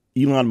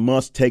Elon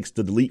Musk takes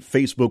the delete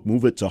Facebook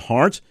movement to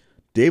heart.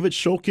 David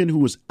Shulkin, who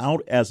was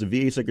out as the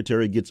VA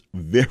secretary, gets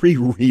very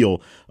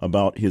real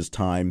about his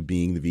time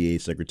being the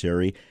VA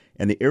secretary.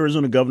 And the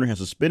Arizona governor has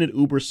suspended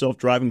Uber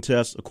self-driving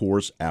tests, of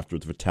course, after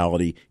the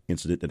fatality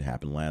incident that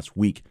happened last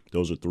week.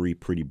 Those are three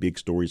pretty big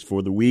stories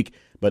for the week,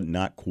 but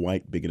not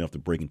quite big enough to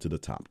break into the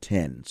top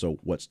 10. So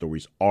what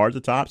stories are the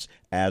tops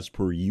as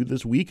per you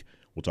this week?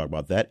 We'll talk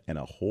about that and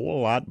a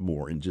whole lot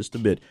more in just a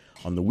bit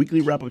on the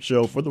weekly wrap-up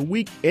show for the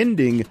week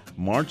ending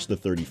March the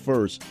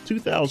 31st,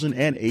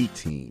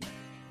 2018.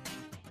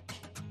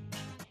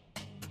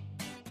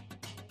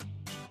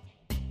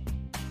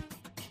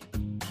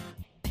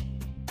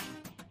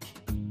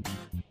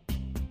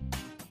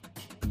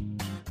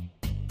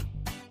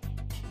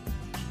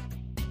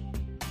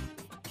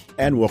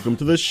 And welcome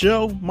to the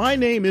show. My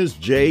name is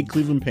Jay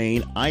Cleveland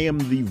Payne. I am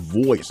the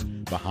voice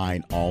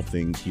behind all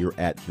things here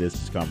at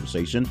This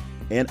Conversation,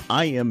 and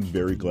I am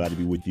very glad to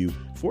be with you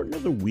for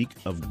another week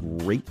of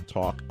great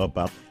talk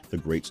about the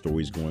great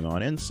stories going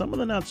on and some of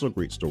the not so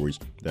great stories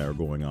that are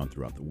going on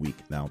throughout the week.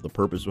 Now, the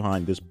purpose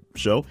behind this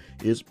show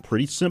is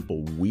pretty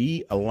simple.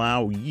 We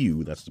allow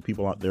you, that's the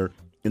people out there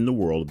in the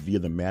world, via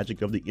the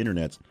magic of the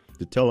internet,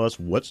 to tell us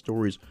what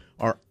stories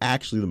are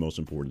actually the most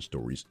important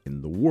stories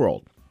in the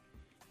world.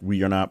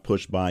 We are not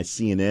pushed by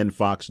CNN,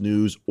 Fox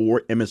News,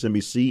 or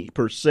MSNBC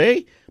per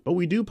se, but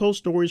we do post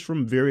stories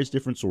from various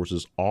different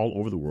sources all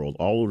over the world,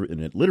 all over the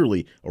internet,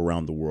 literally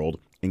around the world,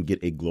 and get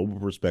a global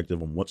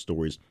perspective on what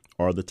stories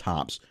are the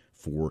tops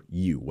for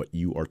you, what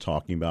you are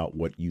talking about,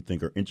 what you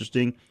think are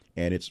interesting,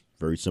 and it's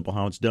very simple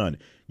how it's done.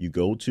 You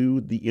go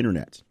to the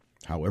internet,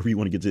 however you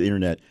want to get to the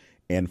internet,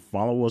 and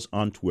follow us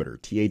on Twitter,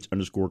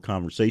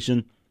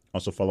 th_conversation.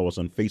 Also follow us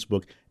on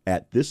Facebook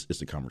at This Is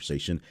The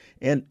Conversation.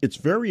 And it's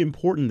very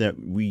important that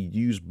we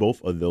use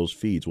both of those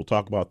feeds. We'll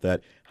talk about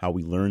that, how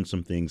we learned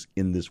some things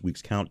in this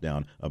week's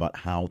countdown about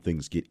how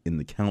things get in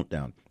the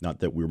countdown. Not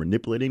that we're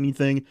manipulating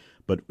anything,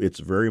 but it's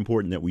very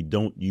important that we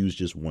don't use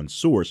just one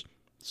source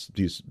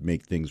to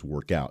make things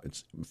work out.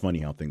 It's funny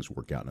how things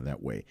work out in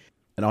that way.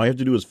 And all you have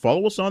to do is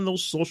follow us on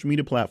those social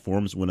media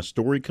platforms. When a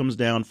story comes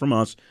down from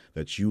us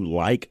that you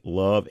like,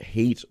 love,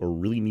 hate, or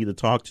really need to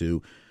talk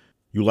to,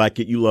 you like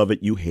it, you love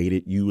it, you hate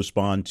it, you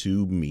respond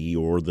to me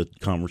or the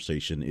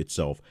conversation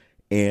itself,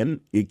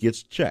 and it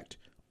gets checked.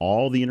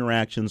 All the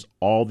interactions,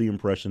 all the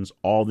impressions,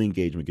 all the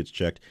engagement gets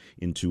checked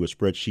into a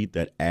spreadsheet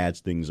that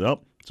adds things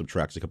up,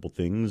 subtracts a couple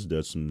things,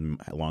 does some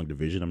long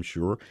division, I'm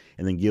sure,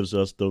 and then gives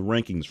us the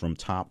rankings from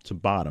top to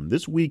bottom.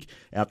 This week,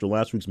 after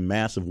last week's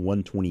massive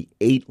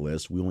 128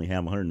 list, we only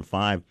have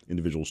 105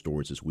 individual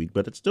stories this week,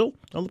 but it's still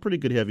a pretty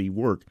good heavy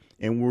work.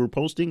 And we're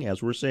posting,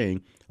 as we're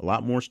saying, a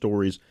lot more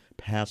stories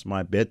past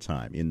my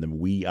bedtime in the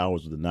wee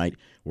hours of the night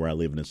where I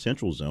live in the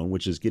Central Zone,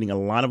 which is getting a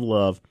lot of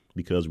love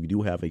because we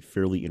do have a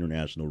fairly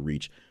international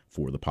reach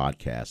for the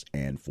podcast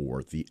and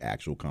for the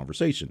actual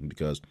conversation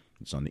because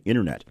it's on the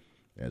internet.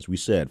 As we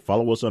said,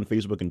 follow us on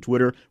Facebook and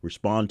Twitter,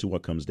 respond to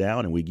what comes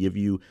down, and we give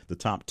you the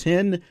top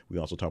 10. We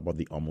also talk about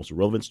the almost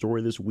irrelevant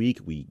story this week.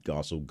 We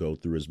also go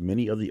through as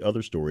many of the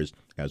other stories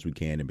as we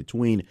can in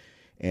between,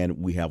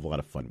 and we have a lot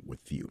of fun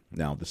with you.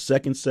 Now, the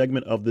second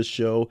segment of this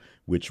show,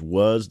 which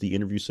was the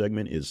interview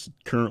segment, is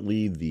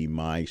currently the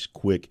my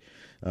quick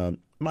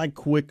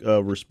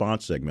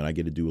response segment. I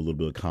get to do a little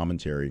bit of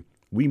commentary.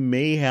 We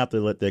may have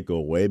to let that go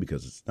away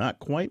because it's not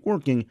quite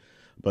working,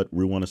 but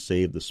we want to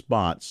save the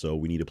spot, so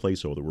we need a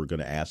placeholder. We're going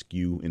to ask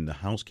you in the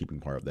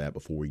housekeeping part of that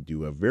before we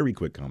do a very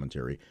quick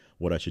commentary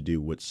what I should do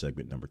with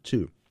segment number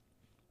 2.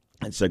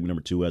 And segment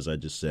number 2, as I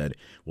just said,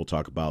 we'll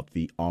talk about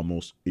the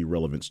almost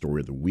irrelevant story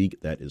of the week.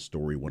 That is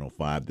story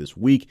 105 this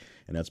week,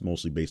 and that's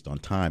mostly based on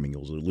timing. It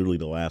was literally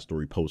the last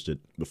story posted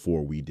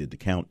before we did the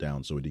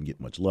countdown, so it didn't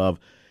get much love.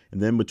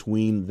 And then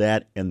between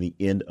that and the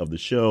end of the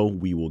show,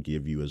 we will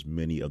give you as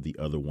many of the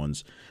other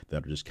ones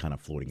that are just kind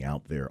of floating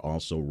out there,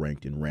 also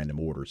ranked in random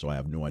order. So I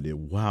have no idea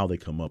how they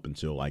come up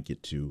until I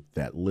get to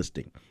that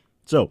listing.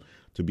 So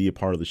to be a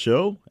part of the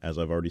show, as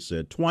I've already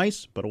said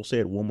twice, but I'll say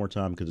it one more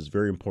time because it's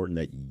very important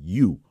that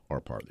you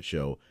are part of the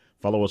show.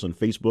 Follow us on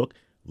Facebook.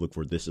 Look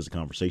for This Is a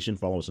Conversation.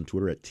 Follow us on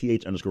Twitter at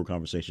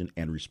th_conversation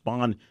and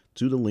respond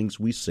to the links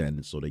we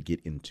send so they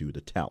get into the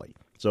tally.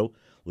 So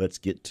let's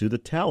get to the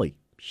tally,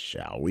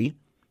 shall we?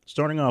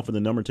 Starting off with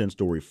the number 10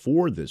 story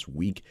for this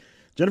week,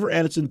 Jennifer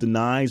Aniston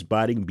denies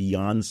biting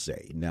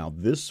Beyonce. Now,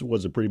 this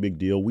was a pretty big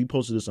deal. We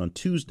posted this on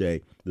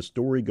Tuesday. The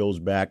story goes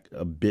back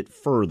a bit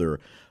further,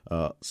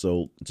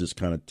 so just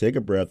kind of take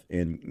a breath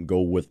and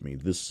go with me.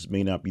 This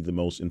may not be the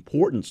most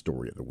important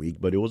story of the week,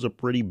 but it was a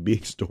pretty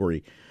big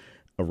story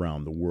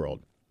around the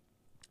world.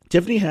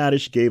 Tiffany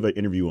Haddish gave an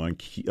interview on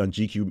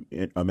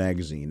GQ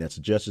magazine that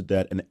suggested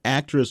that an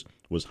actress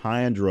was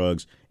high on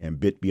drugs and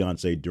bit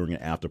Beyonce during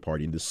an after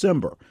party in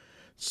December.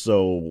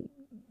 So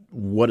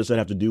what does that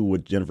have to do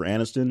with Jennifer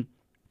Aniston?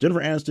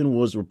 Jennifer Aniston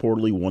was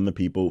reportedly one of the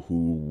people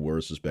who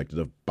were suspected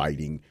of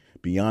biting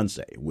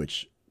Beyonce,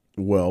 which,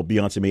 well,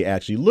 Beyonce may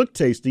actually look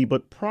tasty,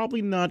 but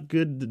probably not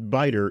good to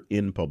bite her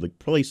in public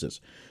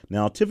places.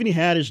 Now, Tiffany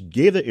Haddish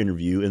gave the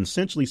interview and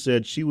essentially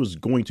said she was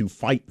going to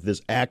fight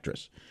this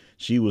actress.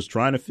 She was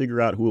trying to figure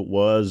out who it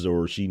was,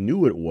 or she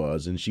knew it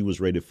was, and she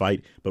was ready to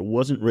fight, but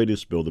wasn't ready to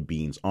spill the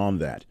beans on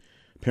that.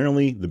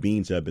 Apparently, the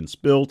beans have been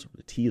spilled,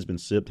 the tea has been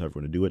sipped, however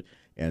you want to do it,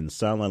 and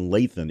Sideline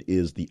Lathan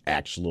is the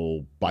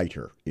actual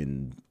biter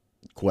in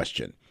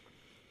question.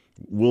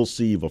 We'll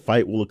see if a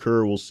fight will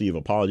occur. We'll see if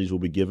apologies will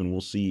be given.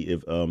 We'll see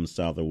if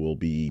Souther will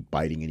be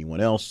biting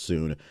anyone else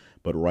soon.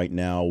 But right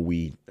now,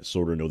 we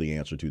sort of know the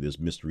answer to this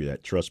mystery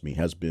that, trust me,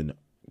 has been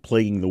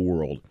plaguing the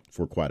world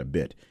for quite a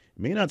bit.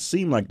 It may not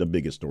seem like the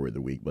biggest story of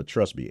the week, but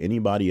trust me,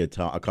 anybody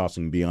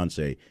accosting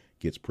Beyonce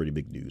gets pretty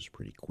big news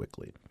pretty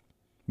quickly.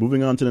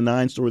 Moving on to the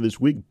 9 story this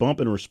week, bump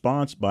in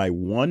response by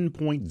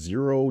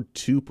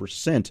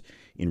 1.02%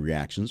 in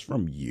reactions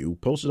from you.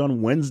 Posted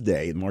on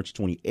Wednesday, March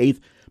 28th,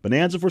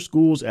 bonanza for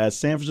schools as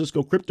San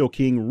Francisco crypto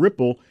king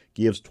Ripple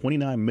gives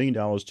 $29 million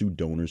to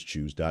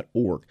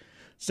DonorsChoose.org.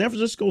 San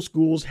Francisco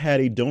schools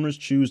had a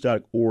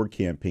DonorsChoose.org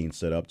campaign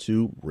set up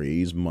to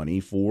raise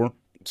money for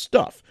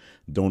stuff.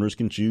 Donors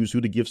can choose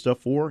who to give stuff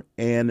for,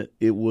 and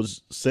it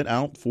was sent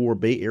out for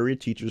Bay Area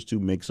teachers to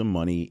make some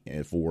money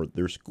for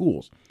their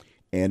schools.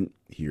 And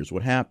here's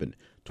what happened.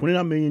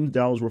 $29 million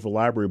worth of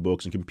library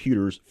books and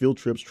computers, field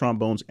trips,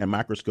 trombones, and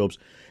microscopes,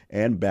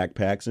 and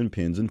backpacks and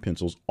pens and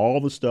pencils,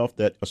 all the stuff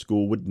that a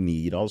school would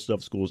need, all the stuff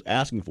the school was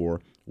asking for,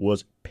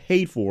 was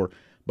paid for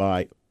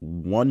by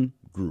one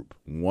group,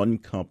 one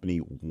company,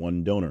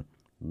 one donor,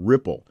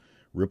 Ripple.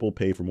 Ripple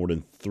paid for more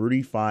than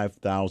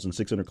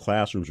 35,600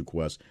 classrooms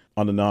requests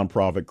on the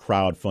nonprofit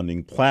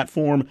crowdfunding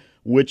platform,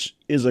 which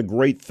is a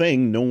great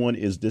thing. No one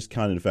is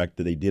discounting the fact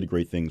that they did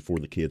great things for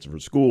the kids and for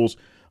schools,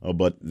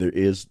 but there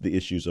is the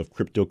issues of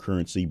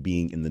cryptocurrency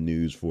being in the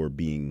news for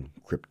being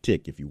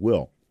cryptic, if you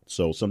will.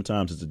 So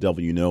sometimes it's the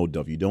devil you know,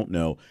 devil you don't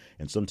know,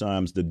 and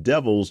sometimes the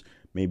devils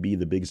may be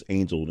the biggest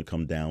angel to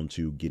come down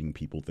to getting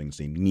people things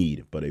they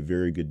need. But a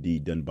very good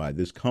deed done by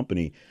this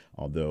company,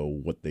 although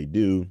what they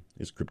do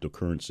is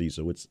cryptocurrency,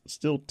 so it's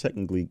still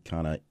technically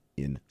kind of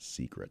in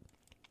secret.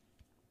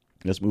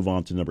 Let's move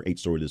on to number 8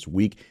 story this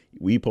week.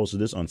 We posted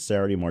this on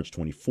Saturday, March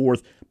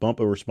 24th. Bump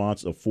a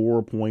response of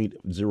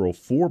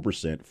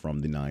 4.04% from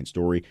the 9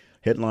 story.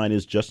 Headline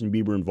is Justin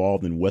Bieber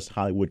involved in West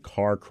Hollywood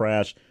car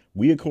crash.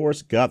 We, of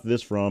course, got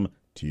this from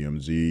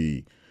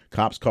TMZ.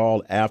 Cops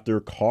called after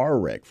car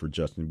wreck for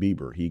Justin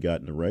Bieber. He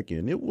got in a wreck,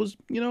 and it was,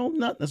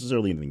 not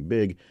necessarily anything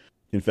big.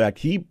 In fact,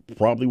 he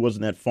probably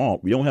wasn't at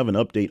fault. We don't have an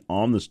update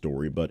on the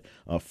story, but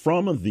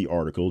from the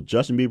article,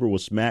 Justin Bieber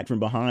was smacked from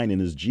behind in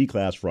his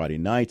G-Class Friday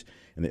night,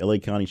 and the LA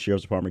County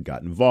Sheriff's Department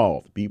got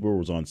involved. Bieber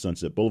was on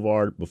Sunset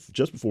Boulevard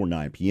just before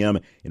 9 p.m.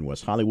 in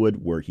West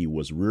Hollywood, where he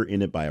was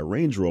rear-ended by a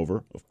Range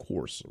Rover. Of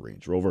course, a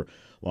Range Rover.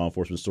 Law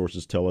enforcement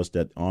sources tell us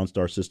that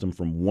OnStar system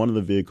from one of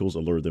the vehicles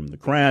alerted them to the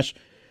crash.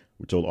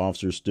 We're told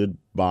officers stood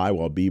by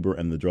while Bieber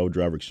and the drug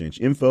driver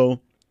exchanged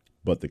info,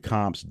 but the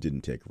cops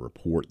didn't take a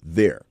report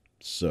there.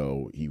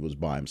 So he was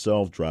by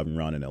himself driving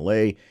around in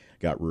L.A.,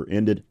 got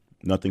rear-ended.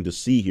 Nothing to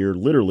see here.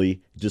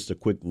 Literally just a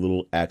quick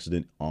little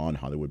accident on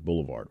Hollywood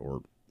Boulevard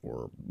or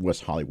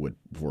West Hollywood,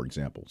 for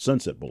example.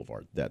 Sunset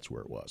Boulevard, that's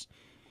where it was.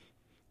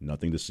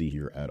 Nothing to see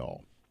here at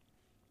all.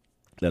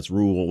 Let's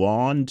roll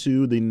on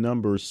to the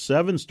number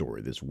 7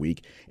 story this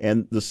week.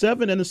 And the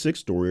 7 and the 6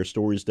 story are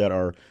stories that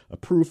are a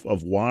proof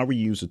of why we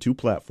use the 2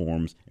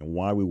 platforms and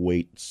why we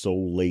wait so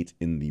late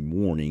in the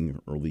morning,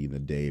 early in the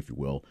day, if you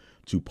will,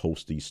 to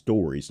post these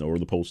stories or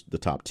to post the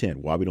top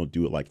 10. Why we don't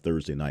do it like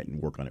Thursday night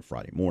and work on it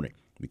Friday morning,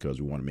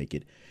 because we want to make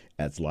it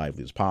as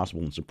lively as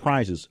possible. And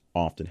surprises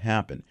often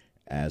happen,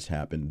 as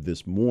happened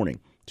this morning.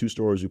 2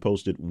 stories we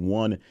posted,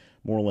 one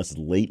more or less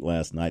late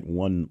last night,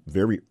 one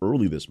very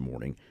early this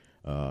morning,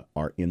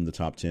 are in the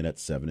top 10 at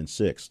 7 and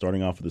 6.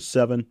 Starting off with the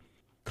 7,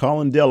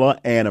 Colin Della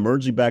and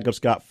emergency backup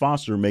Scott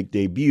Foster make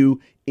debut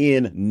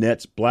in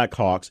Nets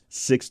Blackhawks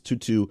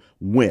 6-2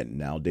 win.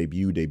 Now,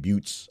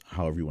 debuts,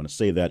 however you want to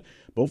say that.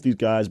 Both these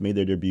guys made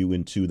their debut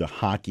into the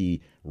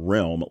hockey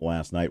realm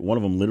last night, one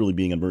of them literally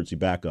being an emergency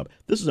backup.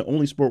 This is the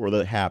only sport where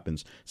that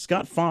happens.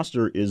 Scott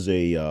Foster is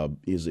a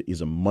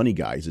money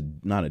guy. He's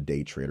not a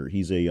day trader.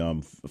 He's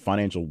a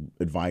financial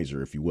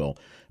advisor, if you will.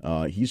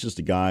 He's just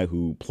a guy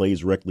who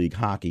plays rec league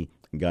hockey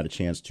and got a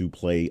chance to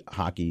play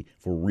hockey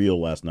for real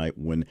last night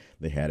when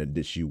they had an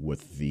issue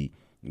with the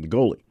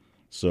goalie.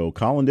 So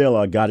Colin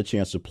Della got a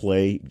chance to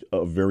play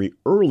very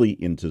early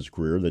into his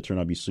career. That turned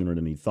out to be sooner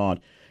than he thought.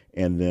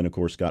 And then, of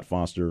course, Scott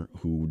Foster,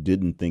 who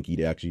didn't think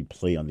he'd actually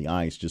play on the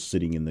ice, just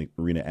sitting in the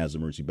arena as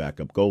emergency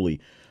backup goalie.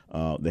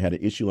 They had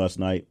an issue last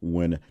night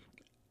when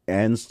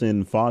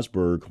Anston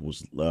Fosberg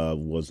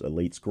was a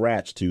late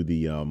scratch to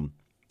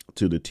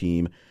the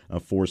team,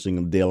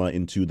 forcing Della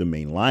into the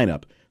main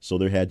lineup. So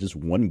they had just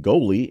one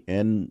goalie,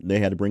 and they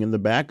had to bring in the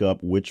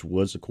backup, which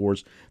was, of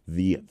course,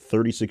 the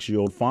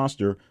 36-year-old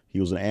Foster. He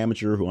was an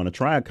amateur who on a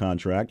tryout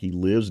contract. He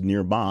lives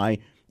nearby.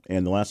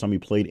 And the last time he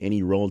played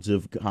any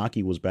relative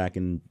hockey was back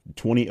in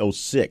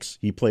 2006.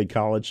 He played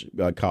college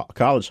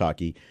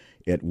hockey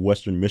at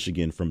Western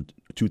Michigan from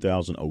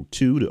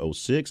 2002 to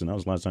 06, and that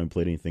was the last time he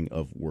played anything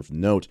of worth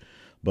note.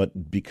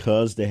 But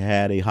because they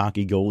had a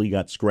hockey goalie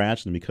got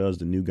scratched, and because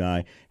the new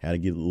guy had to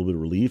get a little bit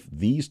of relief,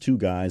 these two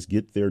guys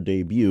get their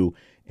debut,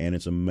 and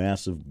it's a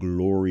massive,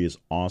 glorious,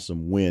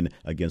 awesome win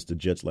against the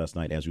Jets last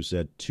night, as we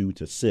said,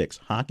 2-6.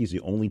 Hockey's the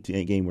only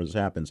game where this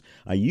happens.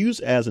 I use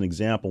as an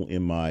example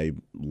in my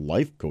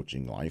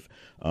coaching life,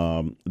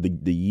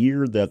 the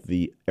year that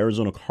the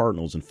Arizona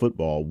Cardinals in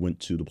football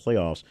went to the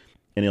playoffs,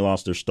 and they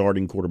lost their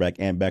starting quarterback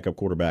and backup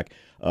quarterback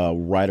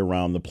right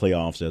around the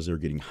playoffs as they're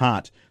getting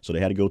hot. So they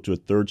had to go to a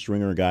third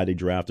stringer, a guy they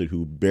drafted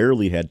who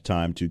barely had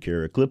time to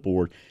carry a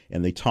clipboard.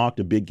 And they talked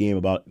a big game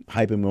about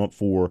hyping him up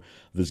for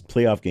this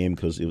playoff game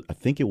because I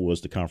think it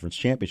was the conference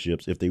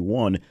championships. If they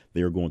won,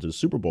 they were going to the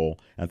Super Bowl.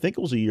 And I think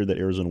it was a year that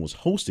Arizona was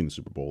hosting the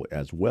Super Bowl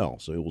as well.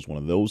 So it was one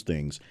of those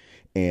things.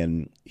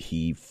 And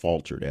he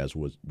faltered, as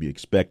was be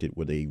expected,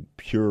 with a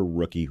pure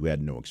rookie who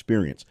had no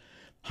experience.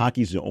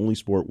 Hockey is the only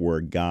sport where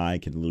a guy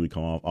can literally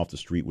come off the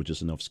street with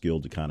just enough skill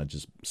to kind of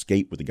just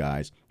skate with the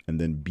guys and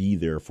then be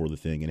there for the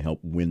thing and help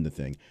win the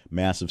thing.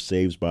 Massive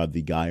saves by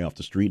the guy off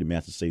the street and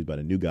massive saves by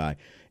the new guy,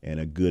 and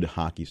a good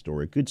hockey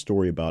story. A good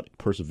story about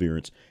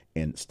perseverance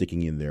and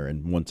sticking in there.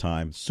 And one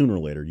time, sooner or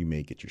later, you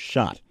may get your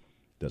shot.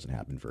 Doesn't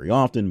happen very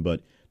often,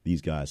 but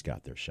these guys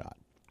got their shot.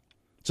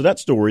 So that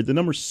story, the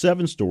number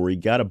 7 story,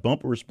 got a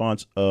bumper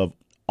response of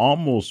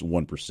almost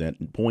 1%,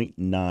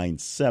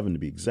 0.97 to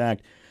be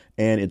exact.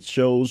 And it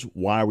shows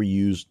why we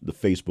use the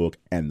Facebook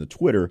and the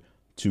Twitter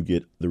to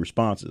get the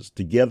responses.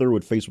 Together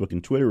with Facebook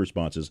and Twitter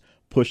responses,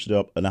 pushed it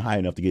up and high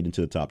enough to get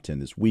into the top 10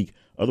 this week.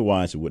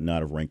 Otherwise, it would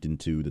not have ranked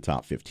into the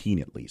top 15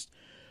 at least.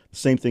 The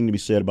same thing to be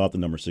said about the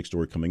number 6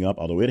 story coming up.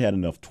 Although it had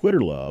enough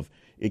Twitter love,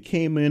 it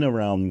came in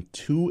around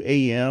 2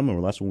 a.m.,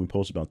 or that's when we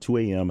posted, about 2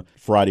 a.m.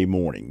 Friday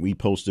morning. We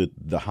posted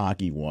the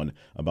hockey one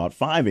about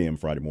 5 a.m.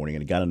 Friday morning,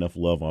 and it got enough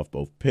love off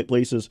both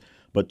places.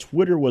 But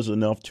Twitter was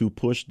enough to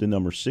push the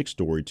number 6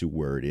 story to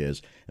where it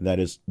is, and that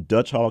is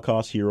Dutch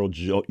Holocaust hero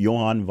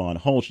Johan van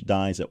Hulst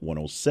dies at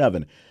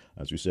 107.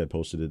 As we said,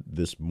 posted it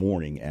this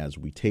morning as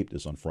we taped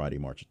this on Friday,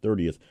 March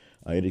 30th.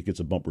 It gets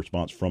a bump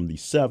response from the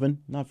 7,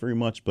 not very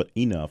much, but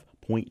enough,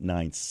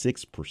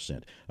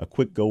 0.96%. A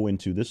quick go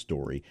into this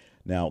story.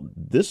 Now,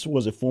 this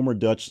was a former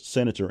Dutch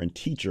senator and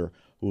teacher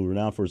who was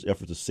renowned for his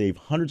efforts to save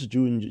hundreds of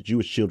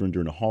Jewish children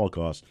during the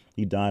Holocaust.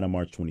 He died on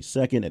March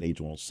 22nd at age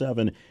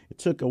 107. It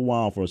took a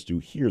while for us to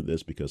hear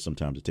this because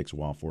sometimes it takes a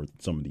while for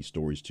some of these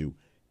stories to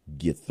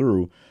get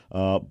through.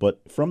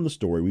 But from the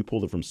story, we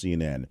pulled it from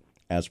CNN.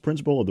 As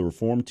principal of the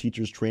Reformed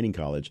Teachers Training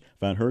College,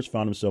 Van Hulst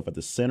found himself at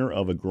the center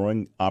of a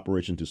growing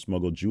operation to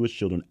smuggle Jewish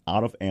children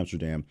out of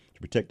Amsterdam to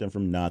protect them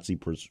from Nazi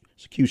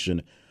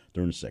persecution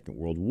during the Second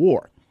World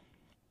War.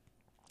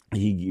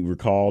 He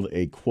recalled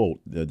a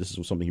quote. This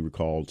is something he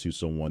recalled to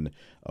someone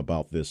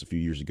about this a few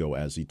years ago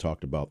as he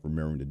talked about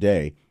remembering the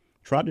day.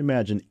 Try to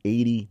imagine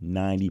 80,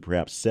 90,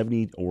 perhaps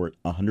 70 or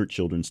 100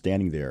 children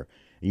standing there,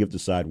 and you have to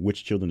decide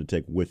which children to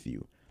take with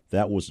you.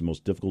 That was the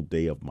most difficult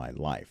day of my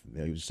life.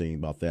 He was saying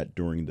about that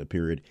during the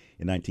period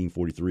in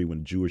 1943 when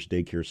the Jewish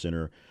daycare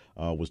center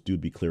was due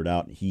to be cleared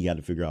out. He had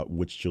to figure out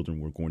which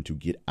children were going to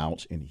get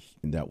out, and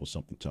that was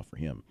something tough for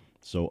him.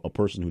 So a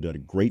person who did a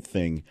great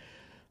thing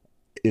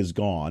is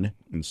gone,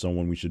 and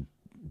someone we should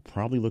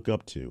probably look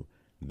up to,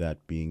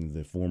 that being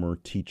the former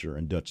teacher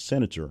and Dutch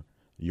senator,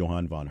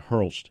 Johan van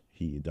Hulst.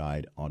 He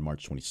died on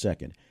March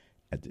 22nd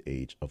at the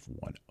age of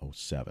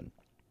 107.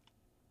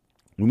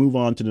 We move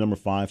on to the number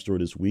 5 story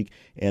this week,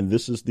 and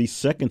this is the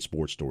second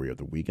sports story of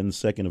the week, and the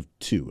second of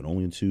 2, and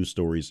only 2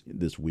 stories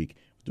this week.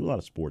 We do a lot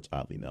of sports,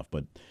 oddly enough,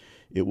 but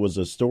it was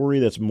a story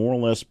that's more or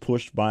less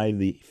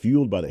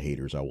fueled by the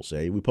haters, I will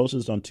say. We posted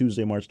this on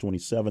Tuesday, March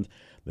 27th.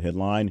 The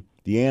headline,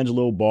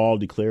 D'Angelo Ball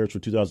declares for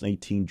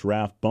 2018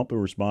 draft bumper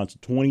response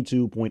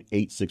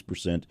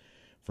 22.86%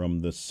 from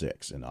the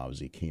 6. And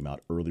obviously it came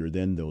out earlier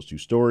than those 2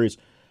 stories.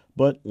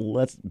 But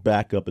let's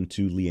back up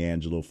into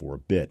LiAngelo for a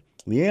bit.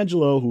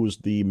 LiAngelo, who is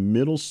the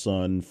middle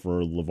son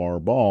for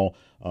LeVar Ball,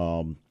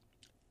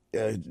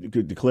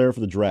 declared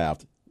for the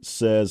draft,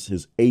 says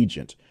his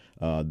agent,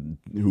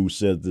 who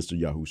said this to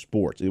Yahoo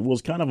Sports. It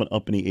was kind of an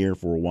up in the air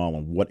for a while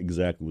on what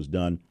exactly was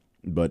done,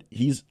 but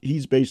he's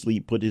basically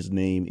put his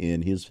name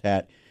in. His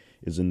hat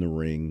is in the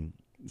ring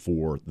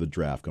for the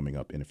draft coming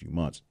up in a few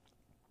months.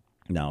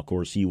 Now, of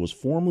course, he was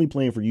formerly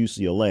playing for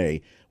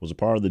UCLA, was a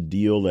part of the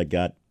deal that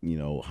got,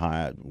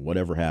 high,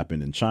 whatever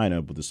happened in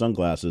China with the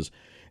sunglasses,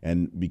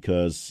 and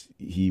because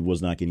he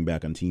was not getting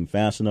back on team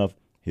fast enough,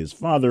 his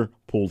father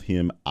pulled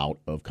him out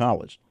of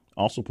college.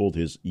 Also pulled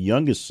his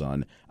youngest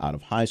son out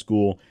of high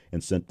school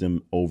and sent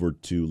them over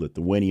to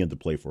Lithuania to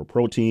play for a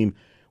pro team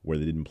where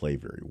they didn't play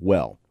very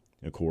well.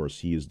 Of course,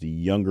 he is the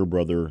younger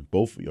brother,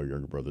 both are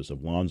younger brothers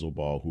of Lonzo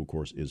Ball, who, of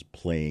course, is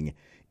playing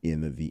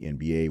in the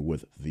NBA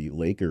with the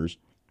Lakers.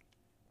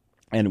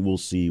 And we'll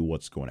see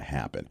what's going to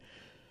happen.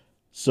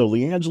 So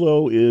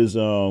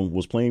LiAngelo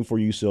was playing for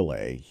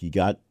UCLA. He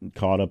got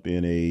caught up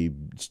in a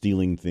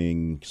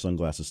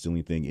sunglasses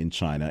stealing thing in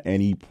China,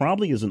 and he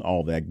probably isn't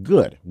all that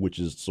good, which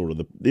is sort of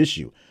the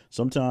issue.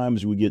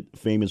 Sometimes we get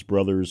famous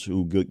brothers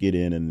who get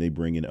in and they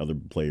bring in other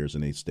players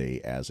and they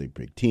stay as a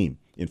big team.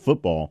 In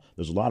football,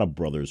 there's a lot of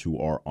brothers who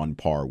are on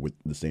par with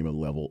the same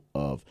level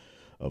of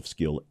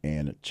skill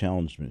and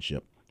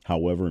challengemanship.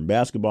 However, in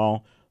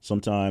basketball,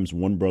 sometimes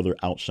one brother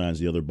outshines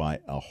the other by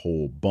a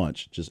whole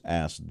bunch. Just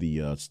ask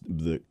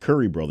the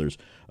Curry brothers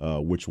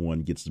which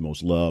one gets the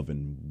most love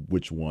and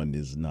which one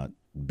is not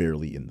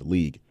barely in the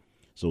league.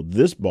 So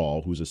this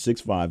ball, who's a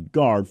 6'5"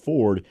 guard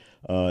forward,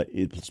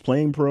 is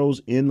playing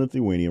pros in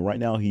Lithuania. Right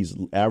now he's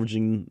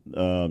averaging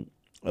a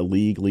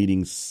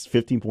league-leading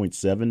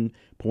 15.7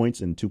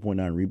 points and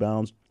 2.9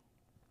 rebounds,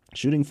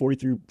 shooting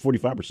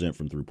 45%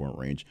 from three-point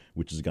range,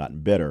 which has gotten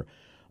better.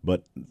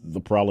 But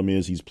the problem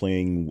is he's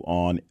playing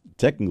on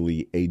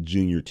technically a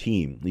junior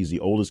team. He's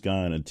the oldest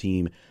guy on a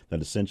team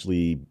that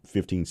essentially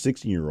 15,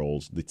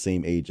 16-year-olds, the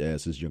same age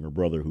as his younger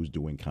brother, who's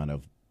doing kind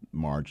of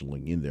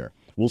marginally in there.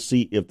 We'll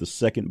see if the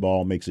second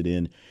ball makes it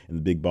in and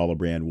the big baller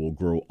brand will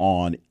grow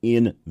on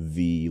in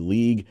the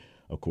league.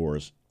 Of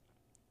course,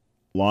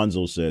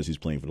 Lonzo says he's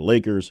playing for the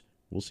Lakers.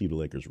 We'll see if the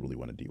Lakers really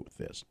want to deal with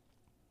this.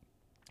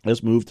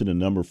 Let's move to the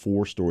number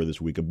 4 story this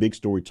week. A big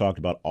story talked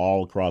about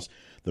all across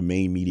the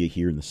main media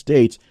here in the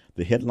States.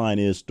 The headline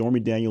is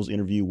Stormy Daniels'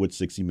 interview with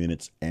 60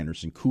 Minutes'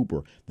 Anderson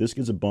Cooper. This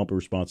gets a bumper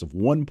response of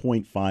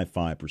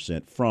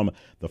 1.55% from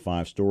the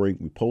 5 story.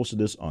 We posted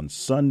this on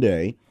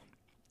Sunday,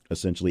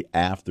 essentially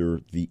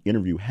after the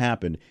interview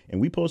happened,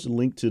 and we posted a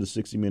link to the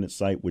 60 Minutes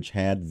site, which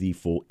had the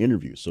full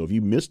interview. So if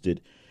you missed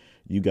it,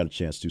 you got a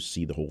chance to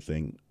see the whole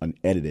thing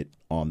unedited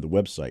on the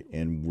website.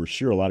 And we're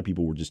sure a lot of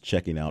people were just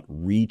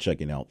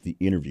rechecking out the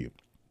interview.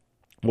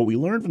 What we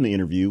learned from the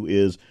interview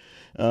is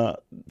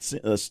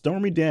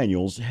Stormy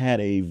Daniels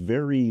had a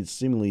very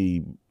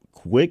seemingly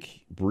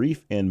quick,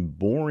 brief, and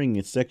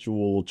boring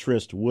sexual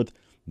tryst with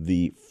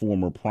the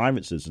former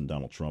private citizen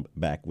Donald Trump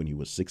back when he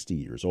was 60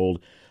 years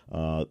old.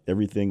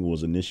 Everything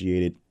was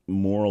initiated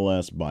more or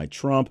less by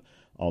Trump.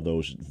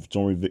 Although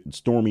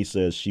Stormy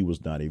says she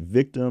was not a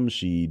victim,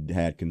 she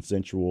had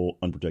consensual,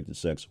 unprotected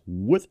sex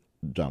with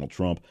Donald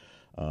Trump.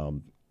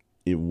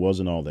 It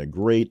wasn't all that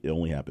great. It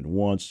only happened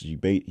once. He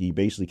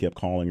basically kept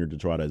calling her to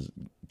try to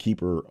keep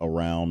her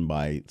around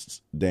by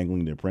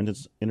dangling the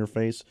Apprentice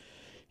interface.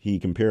 He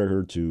compared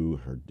her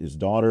to his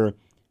daughter.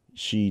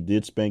 She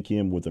did spank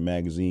him with a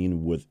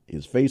magazine with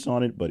his face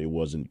on it, but it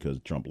wasn't because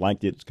Trump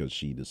liked it. It's because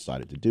she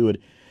decided to do it.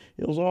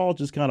 It was all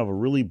just kind of a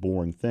really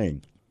boring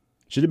thing.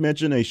 She did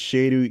mention a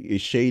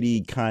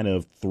shady kind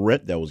of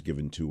threat that was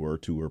given to her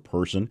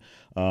person.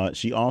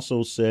 She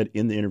also said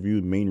in the interview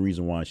the main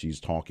reason why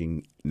she's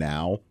talking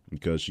now,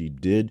 because she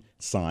did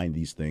sign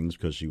these things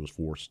because she was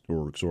forced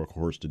or sort of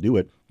coerced to do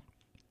it,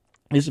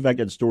 is the fact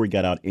that the story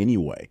got out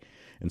anyway.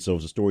 And so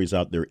if the story is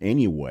out there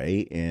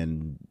anyway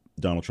and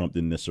Donald Trump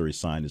didn't necessarily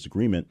sign this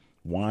agreement,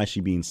 why is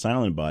she being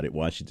silent about it?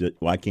 Why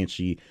can't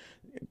she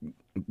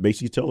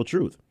basically tell the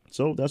truth?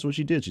 So that's what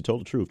she did. She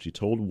told the truth. She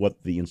told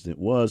what the incident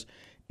was,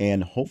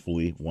 and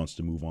hopefully wants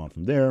to move on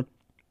from there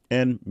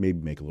and maybe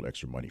make a little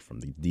extra money from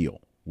the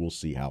deal. We'll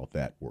see how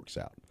that works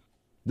out.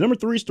 The number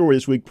 3 story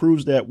this week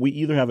proves that we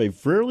either have a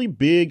fairly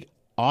big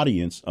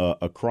audience way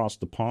across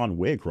the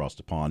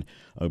pond,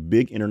 a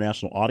big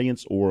international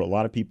audience, or a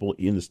lot of people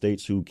in the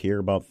States who care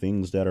about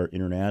things that are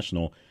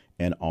international,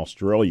 and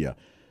Australia.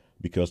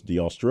 Because the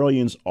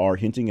Australians are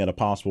hinting at a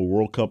possible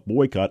World Cup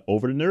boycott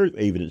over the nerve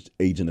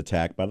agent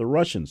attack by the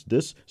Russians.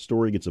 This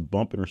story gets a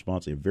bump in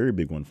response, a very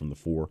big one from the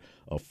 4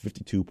 of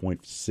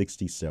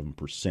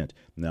 52.67%.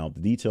 Now, the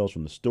details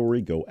from the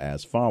story go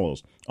as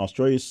follows.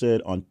 Australia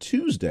said on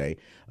Tuesday,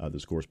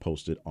 this course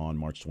posted on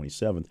March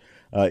 27th,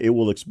 it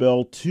will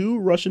expel 2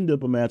 Russian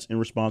diplomats in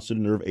response to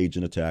the nerve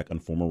agent attack on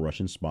former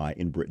Russian spy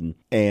in Britain,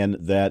 and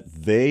that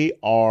they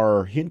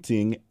are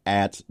hinting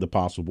at the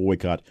possible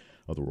boycott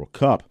of the World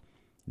Cup.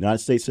 The United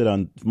States said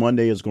on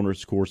Monday is going to,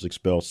 of course,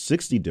 expel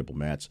 60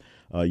 diplomats.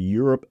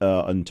 Europe,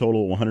 in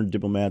total, 100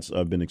 diplomats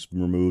have been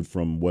removed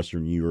from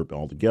Western Europe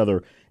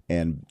altogether.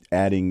 And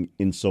adding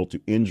insult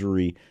to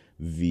injury,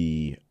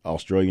 the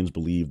Australians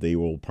believe they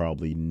will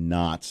probably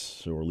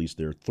not, or at least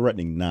they're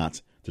threatening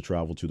not, to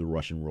travel to the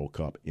Russian World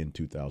Cup in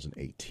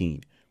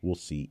 2018. We'll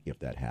see if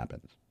that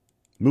happens.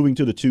 Moving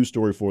to the 2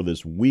 story for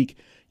this week,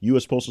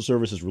 U.S. Postal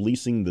Service is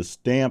releasing the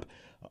stamp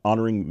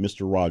honoring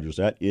Mr. Rogers.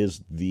 That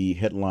is the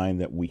headline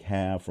that we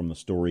have from the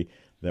story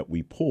that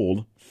we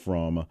pulled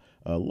from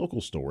a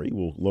local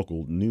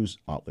local news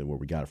outlet where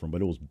we got it from,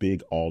 but it was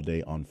big all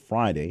day on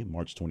Friday,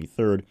 March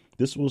 23rd.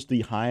 This was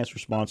the highest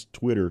response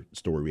Twitter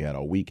story we had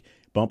all week.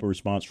 Bumper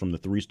response from the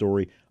 3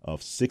 story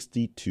of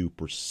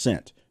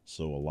 62%.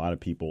 So a lot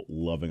of people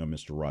loving on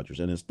Mr. Rogers.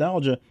 And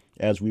nostalgia,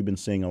 as we've been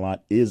saying a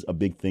lot, is a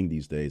big thing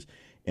these days.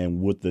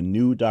 And with the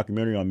new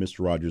documentary on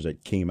Mr. Rogers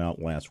that came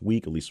out last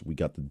week, at least we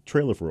got the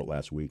trailer for it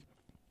last week,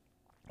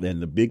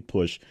 And the big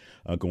push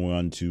going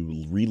on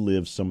to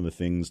relive some of the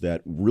things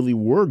that really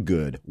were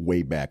good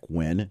way back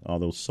when,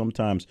 although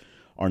sometimes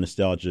our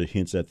nostalgia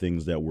hints at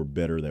things that were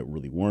better that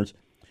really weren't.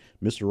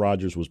 Mr.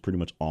 Rogers was pretty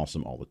much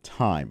awesome all the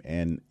time.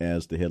 And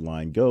as the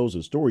headline goes,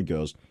 the story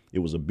goes, it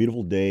was a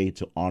beautiful day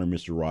to honor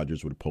Mr.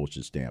 Rogers with a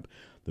postage stamp.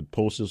 The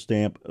postal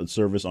stamp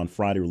service on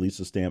Friday released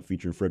a stamp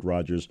featuring Fred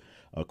Rogers,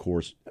 of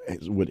course,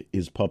 with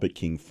his puppet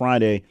King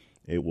Friday.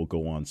 It will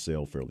go on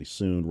sale fairly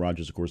soon.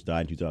 Rogers, of course,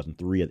 died in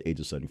 2003 at the age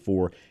of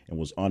 74 and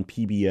was on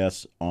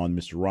PBS on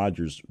Mr.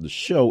 Rogers. The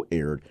show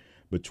aired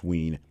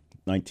between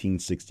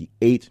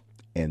 1968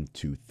 and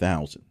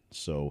 2000.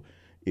 So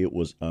it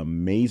was an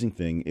amazing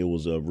thing. It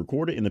was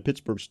recorded in the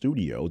Pittsburgh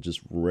studio, just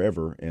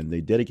wherever, and they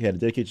had a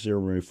dedicated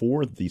ceremony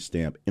for the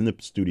stamp in the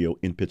studio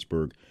in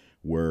Pittsburgh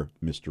where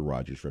Mr.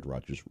 Rogers, Fred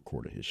Rogers,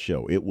 recorded his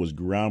show. It was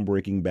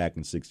groundbreaking back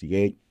in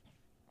 68.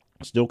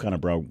 Still kind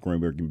of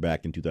groundbreaking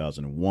back in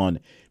 2001.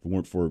 If it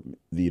weren't for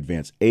the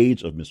advanced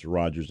age of Mr.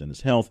 Rogers and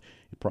his health,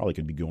 it probably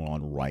could be going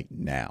on right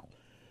now.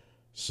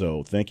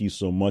 So thank you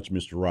so much,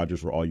 Mr. Rogers,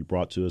 for all you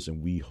brought to us,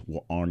 and we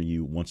will honor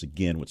you once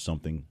again with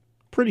something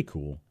pretty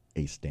cool,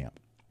 a stamp.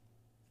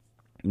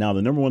 Now,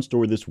 the number one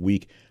story this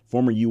week,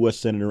 former U.S.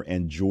 Senator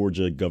and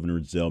Georgia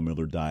Governor Zell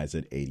Miller dies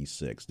at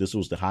 86. This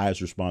was the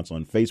highest response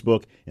on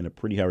Facebook and a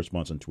pretty high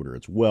response on Twitter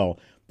as well.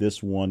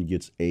 This one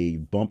gets a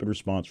bump in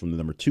response from the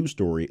number 2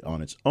 story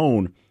on its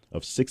own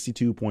of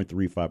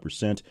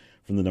 62.35%.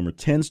 From the number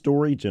 10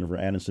 story, Jennifer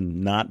Aniston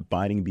not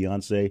biting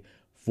Beyonce,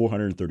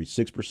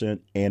 436%.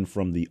 And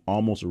from the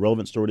almost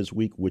irrelevant story this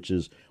week, which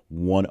is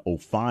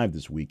 105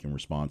 this week in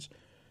response,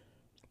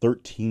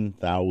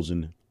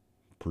 13,000%.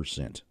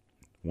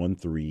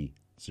 13000,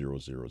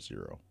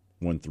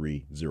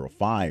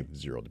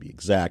 13050 to be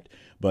exact,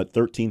 but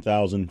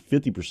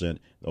 13,050%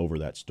 over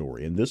that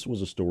story. And this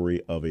was a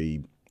story of a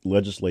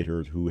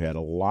legislator who had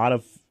a lot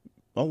of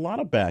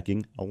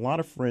backing, a lot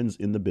of friends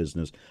in the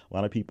business, a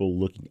lot of people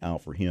looking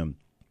out for him.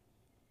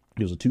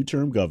 He was a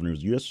 2-term governor, he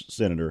was a U.S.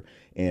 senator,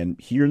 and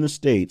here in the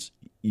States,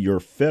 your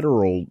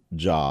federal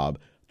job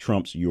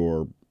trumps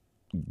your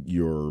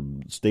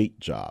state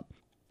job.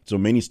 So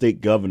many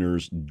state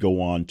governors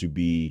go on to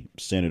be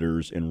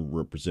senators and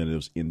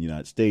representatives in the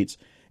United States.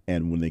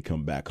 And when they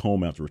come back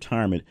home after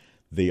retirement,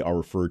 they are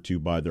referred to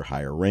by their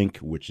higher rank,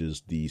 which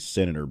is the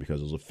senator,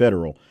 because it was a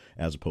federal,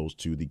 as opposed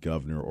to the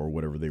governor or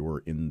whatever they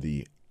were in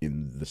the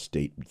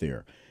state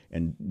there.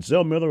 And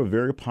Zell Miller, a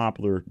very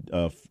popular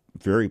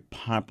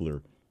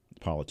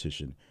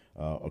politician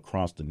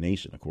across the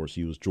nation. Of course,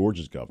 he was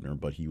Georgia's governor,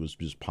 but he was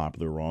just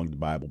popular along the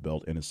Bible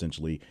Belt and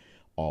essentially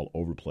all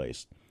over the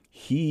place.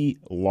 He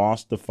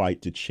lost the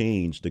fight to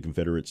change the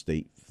Confederate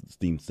state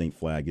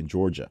flag in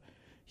Georgia.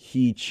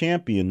 He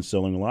championed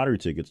selling lottery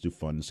tickets to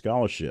fund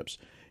scholarships.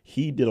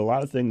 He did a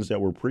lot of things that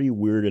were pretty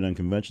weird and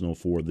unconventional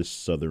for this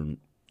Southern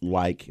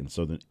and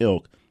Southern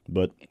ilk,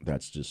 but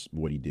that's just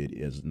what he did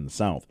as in the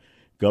South.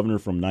 Governor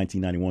from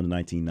 1991 to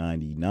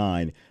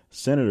 1999,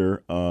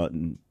 senator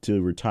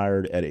to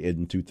retired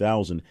in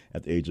 2000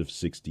 at the age of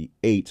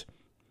 68.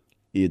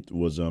 It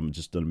was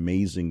just an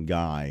amazing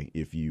guy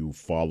if you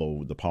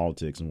follow the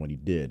politics and what he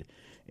did.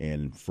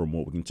 And from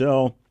what we can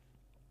tell,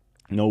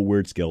 no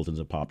weird skeletons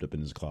have popped up in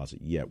his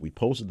closet yet. We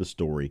posted the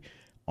story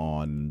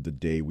on the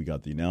day we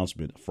got the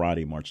announcement,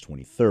 Friday, March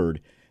 23rd.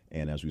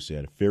 And as we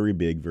said, a very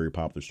big, very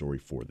popular story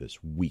for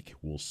this week.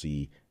 We'll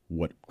see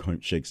what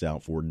shakes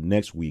out for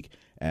next week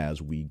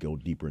as we go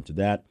deeper into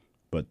that.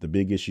 But the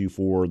big issue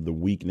for the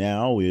week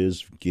now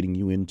is getting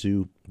you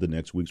into the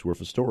next week's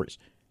worth of stories.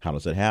 How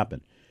does that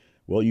happen?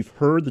 Well, you've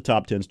heard the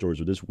top 10 stories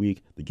of this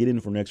week. To get in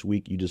for next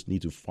week, you just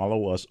need to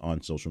follow us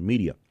on social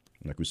media.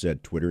 Like we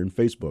said, Twitter and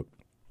Facebook.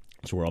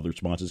 That's where all the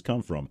responses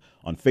come from.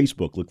 On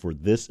Facebook, look for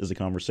This Is a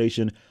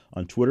Conversation.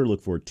 On Twitter,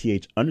 look for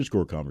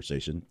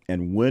 @_conversation.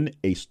 And when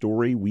a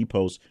story we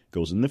post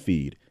goes in the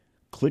feed,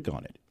 click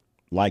on it,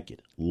 like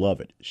it, love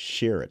it,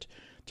 share it,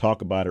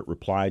 talk about it,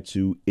 reply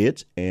to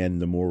it.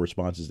 And the more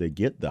responses they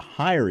get, the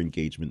higher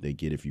engagement they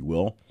get, if you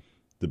will,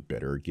 the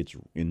better it gets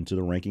into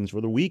the rankings for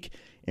the week.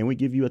 And we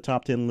give you a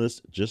top 10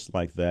 list just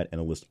like that,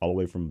 and a list all the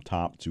way from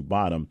top to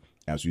bottom.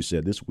 As you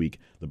said, this week,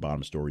 the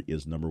bottom story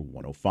is number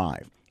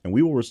 105. And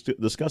we will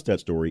discuss that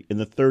story in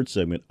the third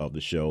segment of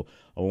the show,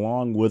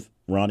 along with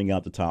rounding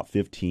out the top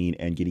 15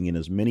 and getting in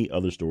as many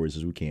other stories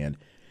as we can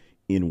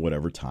in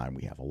whatever time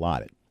we have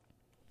allotted.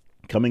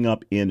 Coming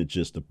up in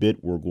just a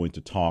bit, we're going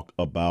to talk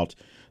about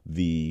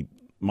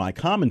my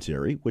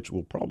commentary, which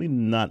will probably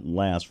not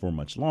last for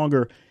much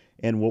longer,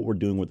 and what we're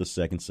doing with the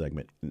second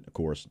segment, and of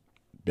course,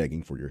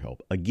 begging for your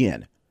help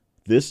again.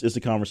 This is the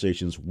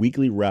Conversations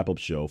weekly wrap-up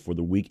show for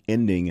the week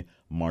ending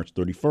March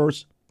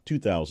 31st,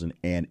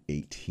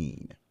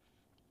 2018.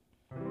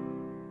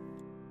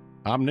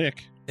 I'm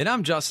Nick. And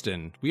I'm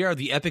Justin. We are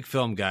the Epic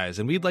Film Guys,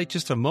 and we'd like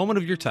just a moment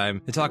of your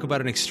time to talk about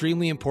an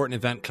extremely important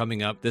event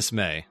coming up this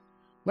May.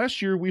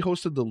 Last year, we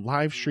hosted the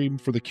live stream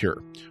for The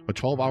Cure, a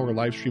 12-hour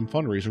live stream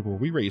fundraiser where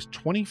we raised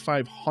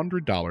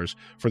 $2,500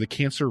 for the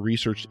Cancer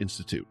Research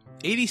Institute.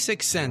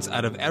 86 cents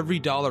out of every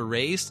dollar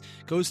raised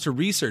goes to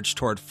research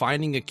toward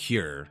finding a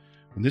cure.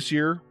 And this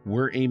year,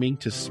 we're aiming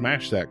to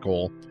smash that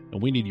goal,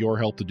 and we need your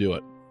help to do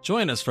it.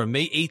 Join us from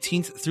May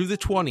 18th through the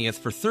 20th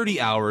for 30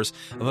 hours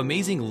of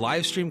amazing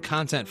live stream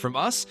content from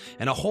us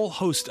and a whole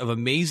host of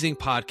amazing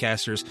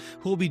podcasters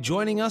who will be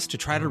joining us to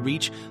try to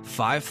reach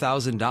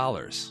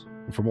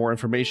 $5,000. For more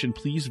information,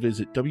 please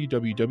visit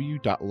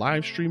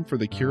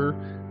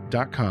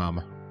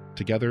www.livestreamforthecure.com.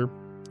 Together,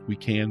 we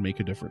can make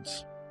a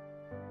difference.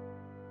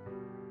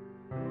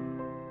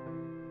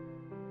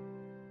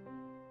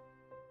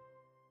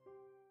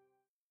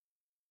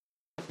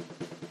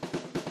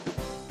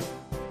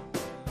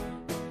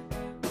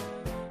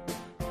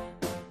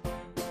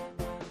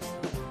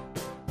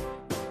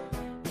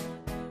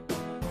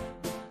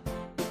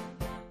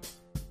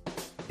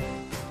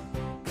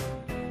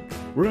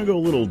 We're going to go a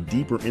little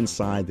deeper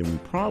inside than we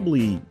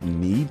probably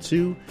need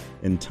to,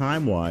 and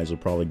time-wise will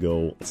probably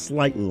go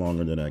slightly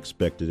longer than I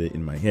expected it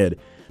in my head,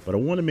 but I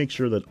want to make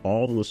sure that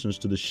all the listeners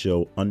to the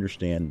show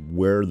understand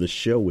where the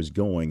show is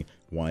going,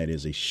 why it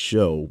is a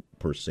show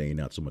per se,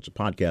 not so much a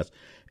podcast,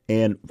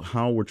 and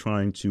how we're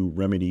trying to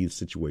remedy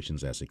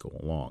situations as they go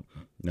along.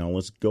 Now,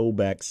 let's go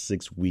back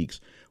 6 weeks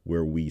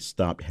where we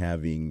stopped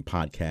having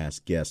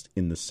podcast guests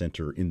in the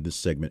center in this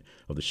segment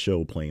of the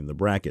show playing the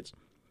brackets.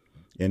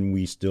 And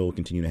we still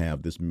continue to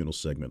have this middle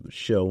segment of the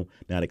show,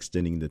 not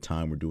extending the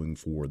time we're doing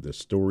for the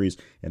stories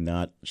and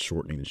not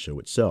shortening the show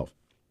itself.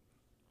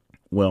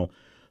 Well,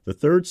 the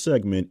third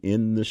segment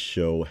in the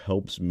show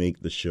helps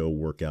make the show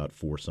work out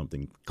for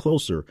something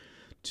closer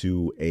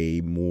to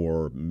a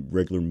more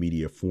regular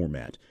media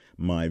format.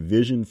 My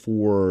vision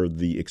for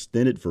the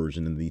extended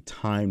version and the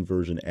timed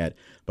version at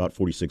about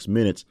 46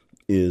 minutes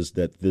is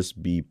that this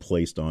be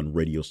placed on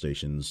radio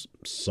stations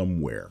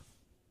somewhere.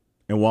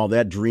 And while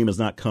that dream has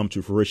not come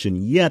to fruition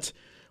yet,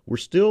 we're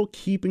still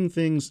keeping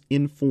things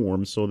in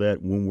form so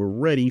that when we're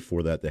ready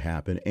for that to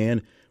happen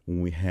and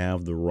when we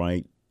have the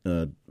right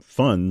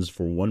funds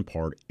for one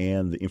part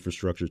and the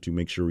infrastructure to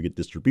make sure we get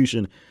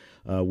distribution,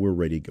 we're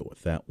ready to go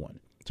with that one.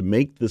 To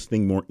make this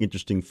thing more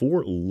interesting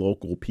for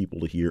local people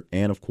to hear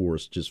and, of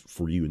course, just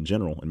for you in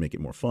general and make it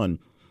more fun,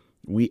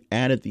 we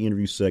added the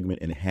interview segment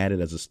and had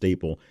it as a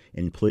staple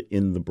and put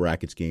in the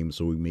brackets game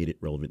so we made it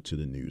relevant to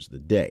the news of the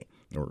day,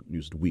 or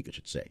news of the week, I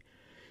should say.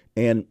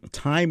 And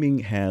timing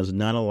has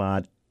not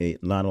allowed a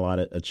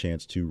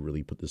chance to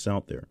really put this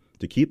out there.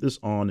 To keep this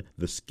on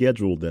the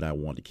schedule that I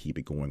want to keep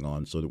it going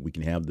on so that we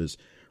can have this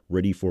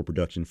ready for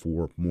production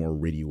for more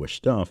radio-ish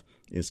stuff,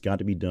 it's got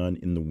to be done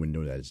in the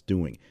window that it's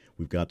doing.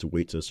 We've got to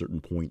wait to a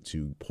certain point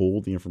to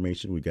pull the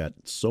information. We've got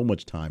so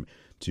much time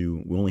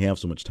we only have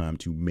so much time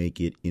to make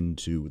it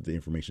into the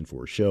information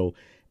for a show.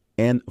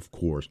 And, of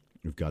course,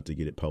 we've got to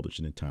get it published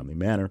in a timely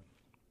manner.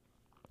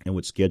 And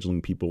with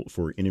scheduling people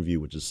for an interview,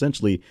 which is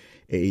essentially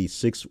a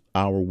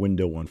 6-hour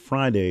window on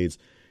Fridays,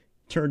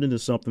 turned into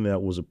something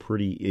that was a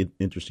pretty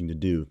interesting to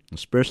do,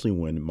 especially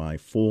when my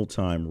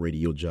full-time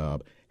radio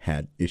job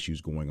had issues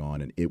going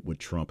on and it would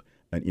trump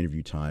an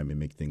interview time and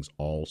make things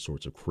all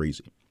sorts of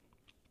crazy.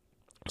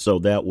 So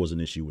that was an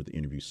issue with the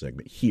interview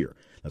segment here.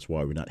 That's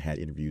why we've not had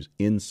interviews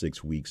in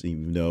 6 weeks,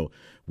 even though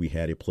we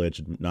had a pledge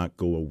to not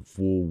go a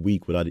full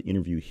week without an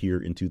interview here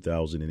in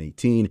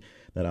 2018.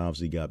 That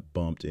obviously got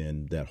bumped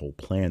and that whole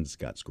plan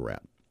got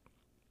scrapped.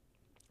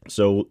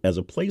 So as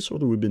a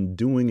placeholder, we've been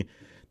doing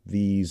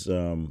these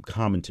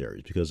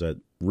commentaries because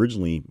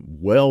originally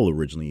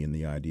in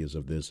the ideas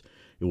of this,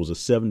 it was a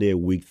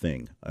 7-day-a-week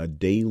thing, a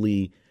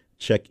daily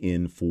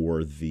check-in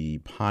for the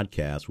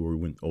podcast where we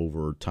went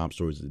over top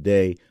stories of the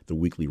day, the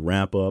weekly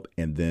wrap-up,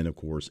 and then, of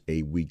course,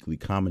 a weekly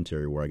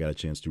commentary where I got a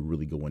chance to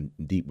really go in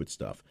deep with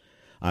stuff.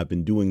 I've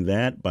been doing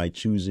that by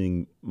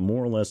choosing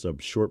more or less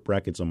of short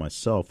brackets on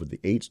myself with the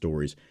 8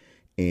 stories,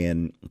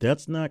 and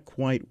that's not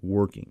quite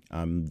working.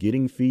 I'm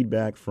getting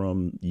feedback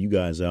from you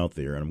guys out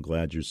there, and I'm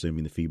glad you're sending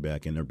me the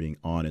feedback and are being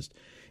honest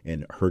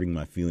and hurting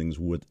my feelings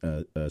with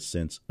a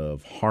sense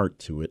of heart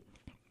to it,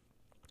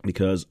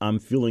 because I'm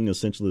feeling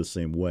essentially the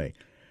same way.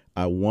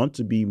 I want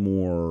to be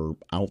more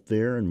out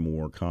there and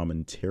more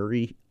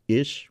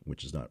commentary-ish,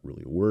 which is not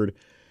really a word,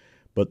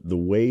 but the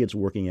way it's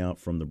working out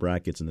from the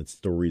brackets and the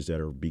stories that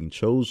are being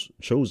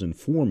chosen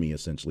for me,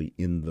 essentially,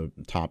 in the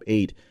top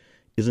 8,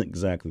 isn't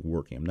exactly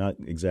working. I'm not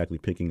exactly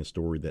picking a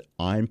story that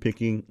I'm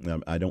picking.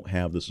 I don't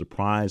have the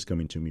surprise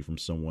coming to me from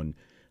someone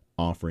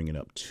offering it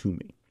up to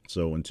me.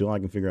 So until I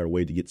can figure out a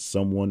way to get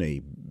someone,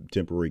 a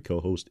temporary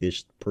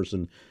co-host-ish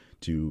person,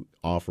 to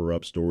offer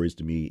up stories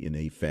to me in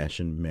a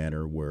fashion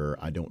manner where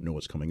I don't know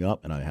what's coming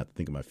up and I have to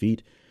think of my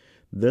feet,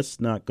 that's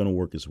not going to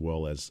work as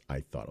well as I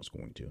thought it was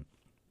going to.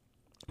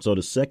 So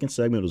the second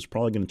segment was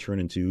probably going to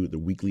turn into the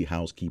weekly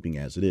housekeeping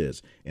as it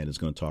is, and it's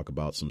going to talk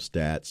about some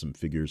stats, some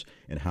figures,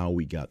 and how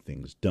we got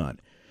things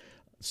done.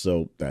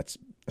 So that's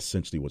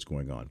essentially what's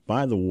going on.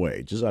 By the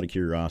way, just out of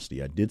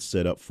curiosity, I did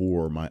set up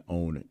for my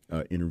own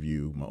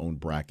interview, my own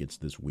brackets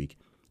this week,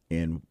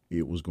 and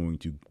it was going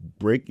to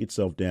break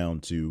itself down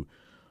to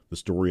the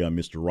story on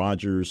Mr.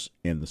 Rogers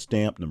and the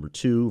stamp number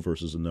 2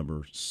 versus the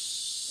number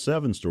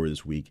 7 story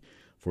this week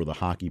for the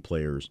hockey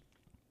players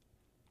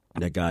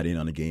that got in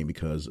on the game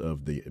because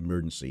of the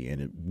emergency.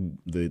 And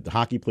the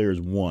hockey players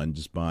won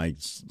just by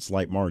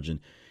slight margin.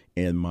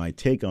 And my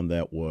take on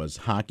that was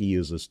hockey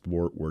is a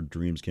sport where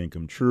dreams can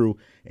come true.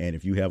 And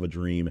if you have a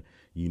dream,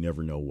 you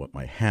never know what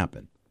might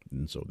happen.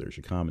 And so there's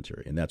your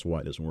commentary. And that's why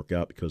it doesn't work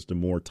out, because the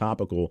more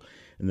topical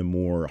and the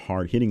more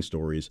hard-hitting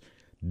stories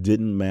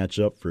didn't match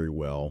up very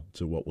well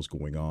to what was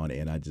going on.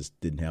 And I just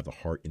didn't have the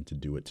heart to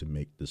do it to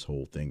make this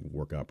whole thing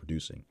work out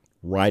producing.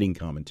 Writing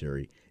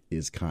commentary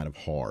is kind of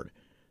hard.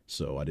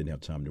 So I didn't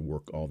have time to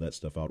work all that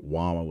stuff out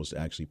while I was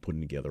actually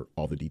putting together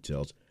all the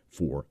details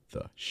for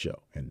the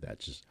show. And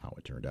that's just how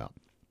it turned out.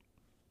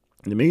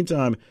 In the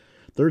meantime,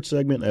 third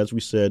segment, as we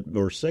said,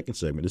 or second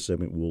segment, this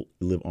segment will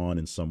live on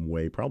in some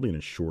way, probably in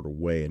a shorter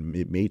way. And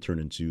it may turn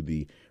into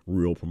the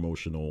real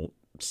promotional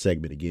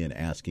segment again,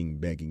 asking,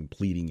 begging,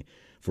 pleading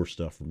for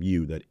stuff from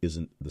you that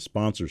isn't the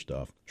sponsor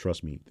stuff.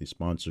 Trust me, the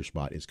sponsor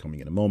spot is coming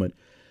in a moment.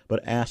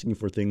 But asking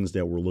for things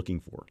that we're looking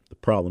for. The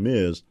problem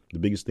is, the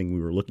biggest thing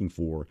we were looking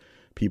for,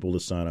 people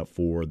to sign up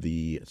for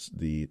the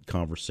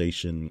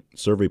conversation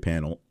survey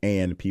panel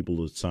and people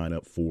to sign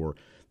up for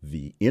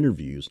the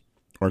interviews,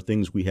 are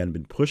things we hadn't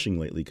been pushing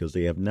lately, because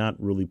they have not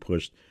really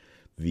pushed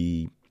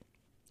the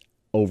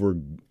over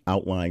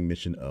outlying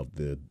mission of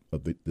this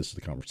is the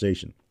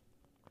conversation.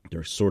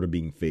 They're sort of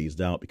being phased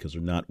out because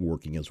they're not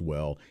working as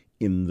well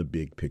in the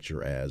big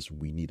picture as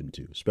we need them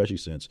to, especially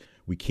since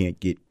we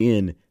can't get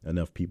in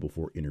enough people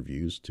for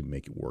interviews to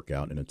make it work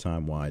out in a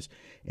time-wise.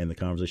 And the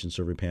conversation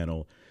survey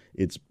panel,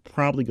 it's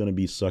probably going to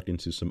be sucked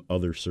into some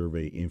other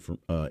survey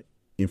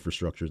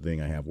infrastructure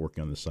thing I have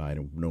working on the side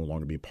and no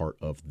longer be a part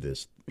of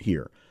this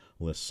here,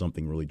 unless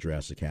something really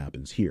drastic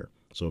happens here.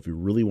 So if you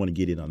really want to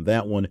get in on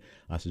that one,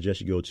 I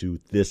suggest you go to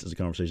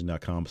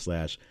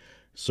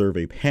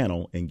thisisaconversation.com/survey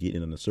panel and get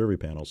in on the survey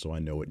panel so I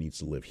know it needs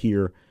to live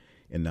here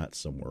and not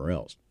somewhere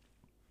else.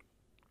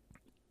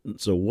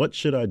 So what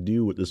should I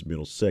do with this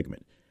middle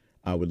segment?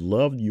 I would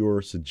love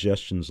your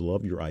suggestions,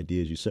 love your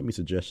ideas. You sent me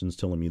suggestions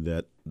telling me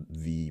that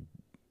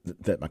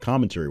that my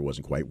commentary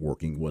wasn't quite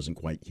working, wasn't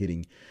quite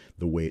hitting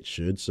the way it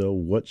should. So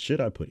what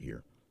should I put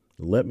here?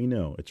 Let me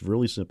know. It's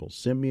really simple.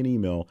 Send me an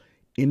email,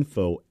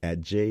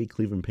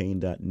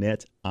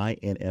 info@jclevelandpayne.net,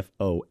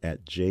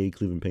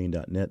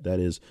 info@jclevelandpayne.net. That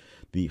is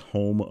the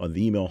home,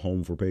 the email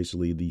home for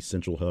basically the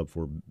central hub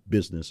for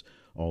business,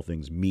 all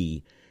things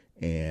me.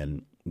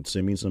 And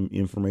send me some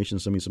information,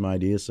 send me some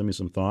ideas, send me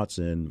some thoughts,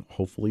 and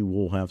hopefully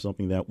we'll have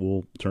something that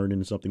will turn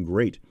into something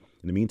great.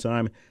 In the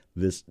meantime,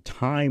 this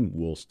time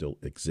will still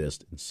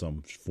exist in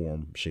some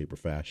form, shape, or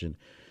fashion.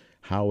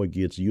 How it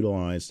gets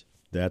utilized,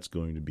 that's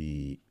going to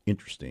be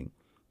interesting.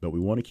 But we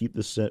want to keep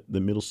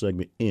the middle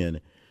segment in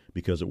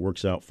because it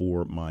works out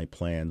for my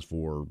plans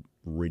for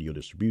radio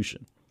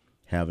distribution.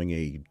 Having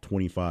a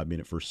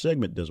 25-minute first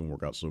segment doesn't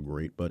work out so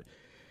great, but,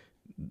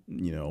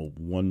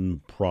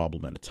 one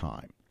problem at a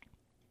time.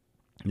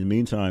 In the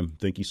meantime,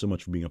 thank you so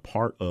much for being a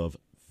part of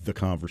the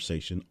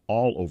conversation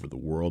all over the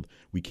world.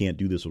 We can't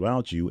do this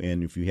without you.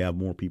 And if you have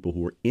more people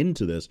who are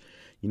into this,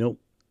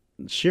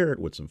 share it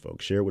with some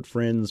folks. Share it with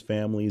friends,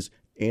 families,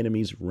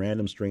 enemies,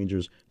 random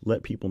strangers.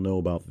 Let people know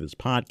about this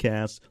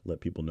podcast.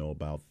 Let people know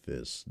about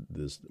this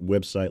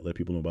website. Let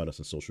people know about us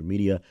on social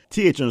media.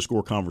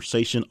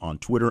 th_conversation on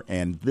Twitter.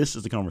 And This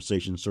Is the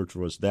Conversation. Search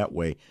for us that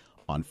way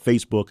on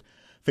Facebook.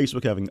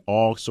 Facebook having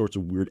all sorts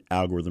of weird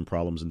algorithm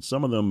problems, and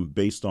some of them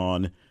based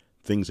on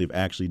things they've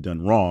actually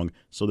done wrong.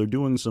 So they're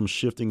doing some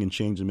shifting and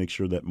change to make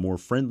sure that more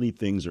friendly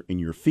things are in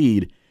your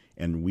feed,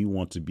 and we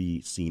want to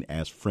be seen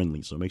as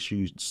friendly. So make sure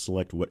you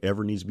select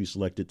whatever needs to be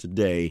selected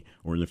today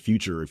or in the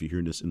future, if you're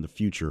hearing this in the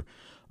future,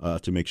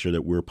 to make sure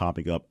that we're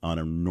popping up on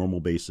a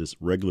normal basis,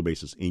 regular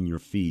basis in your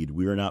feed.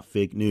 We are not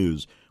fake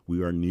news.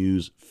 We are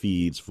news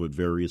feeds for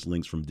various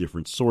links from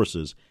different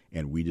sources,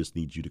 and we just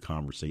need you to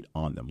conversate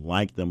on them.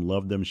 Like them,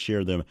 love them,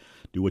 share them,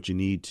 do what you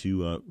need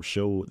to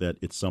show that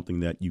it's something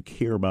that you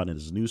care about and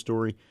it's a news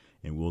story,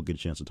 and we'll get a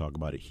chance to talk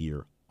about it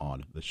here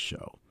on the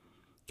show.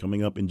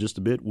 Coming up in just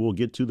a bit, we'll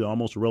get to the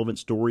almost relevant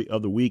story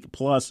of the week,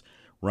 plus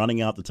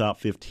rounding out the top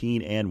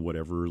 15 and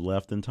whatever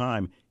left in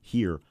time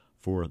here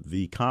for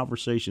the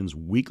Conversations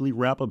weekly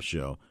wrap-up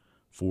show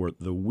for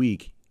the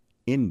week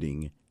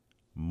ending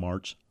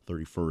March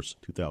 31st,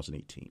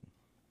 2018.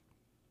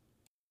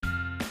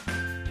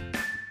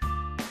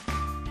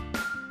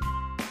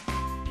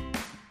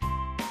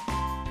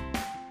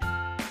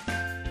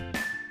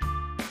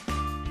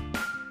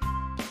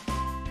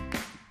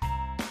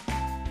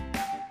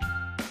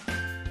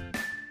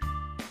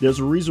 There's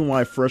a reason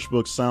why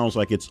FreshBooks sounds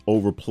like it's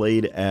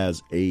overplayed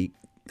as a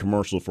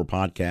commercial for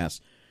podcasts.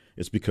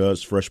 It's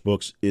because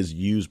FreshBooks is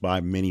used by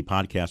many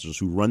podcasters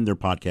who run their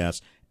podcasts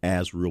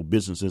as real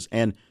businesses,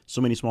 and so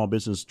many small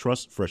businesses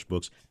trust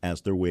FreshBooks as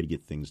their way to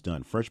get things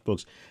done.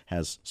 FreshBooks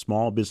has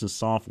small business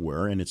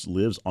software, and it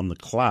lives on the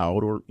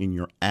cloud or in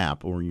your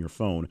app or in your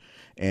phone,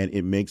 and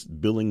it makes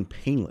billing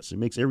painless. It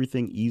makes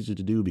everything easy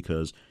to do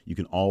because you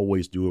can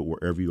always do it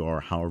wherever you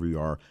are, however you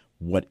are,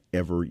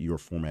 whatever your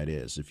format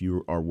is. If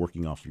you are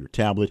working off your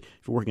tablet,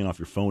 if you're working off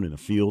your phone in the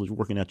field, if you're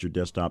working at your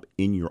desktop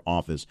in your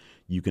office,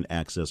 you can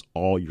access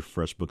all your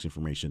FreshBooks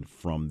information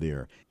from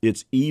there.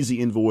 It's easy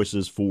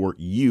invoices for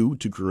you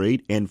to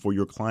create and for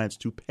your clients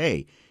to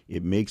pay.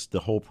 It makes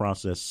the whole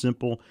process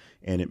simple,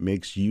 and it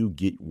makes you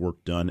get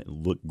work done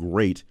and look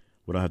great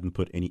without having to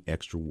put any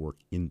extra work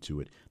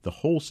into it. The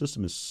whole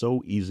system is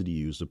so easy to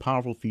use. The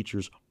powerful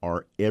features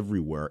are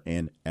everywhere.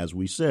 And as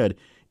we said,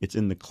 it's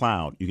in the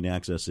cloud. You can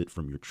access it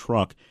from your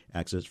truck,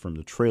 access it from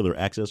the trailer,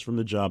 access from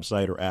the job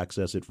site, or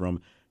access it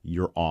from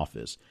your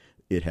office.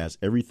 It has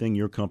everything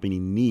your company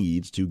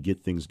needs to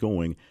get things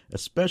going,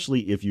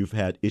 especially if you've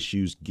had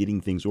issues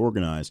getting things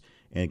organized,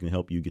 and it can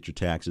help you get your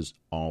taxes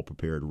all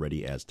prepared,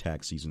 ready as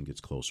tax season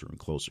gets closer and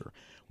closer.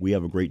 We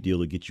have a great deal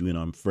to get you in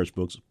on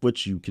FreshBooks,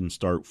 which you can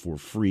start for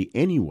free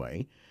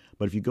anyway.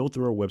 But if you go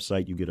through our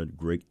website, you get a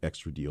great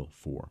extra deal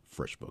for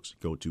FreshBooks.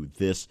 Go to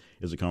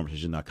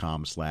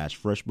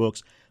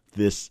thisisaconversation.com/FreshBooks.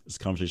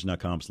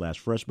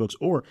 Thisisaconversation.com/FreshBooks,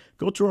 or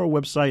go to our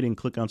website and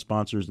click on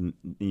sponsors, and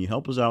you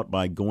help us out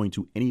by going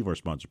to any of our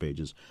sponsor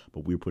pages.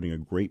 But we're putting a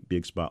great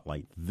big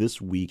spotlight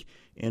this week,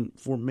 and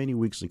for many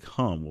weeks to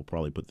come, we'll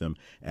probably put them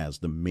as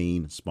the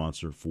main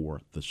sponsor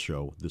for the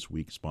show this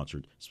week,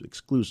 sponsored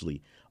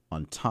exclusively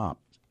on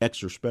top,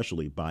 extra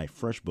specially by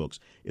FreshBooks.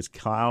 It's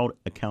cloud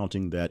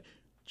accounting that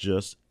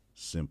just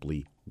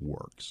simply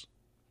works.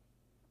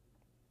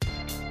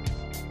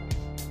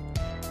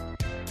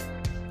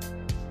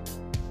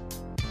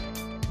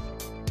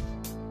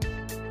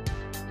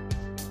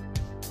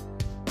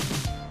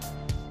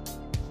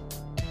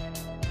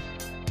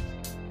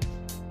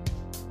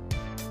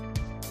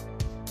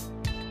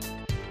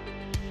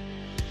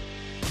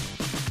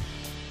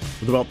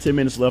 With about 10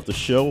 minutes left of the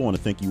show, I want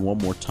to thank you one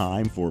more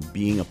time for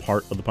being a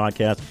part of the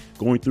podcast,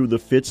 going through the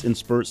fits and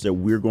spurts that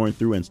we're going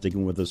through and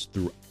sticking with us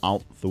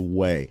throughout the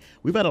way.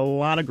 We've had a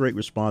lot of great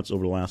response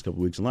over the last couple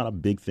of weeks, a lot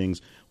of big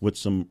things with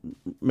some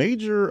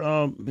major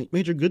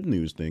good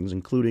news things,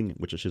 including,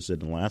 which I should have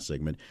said in the last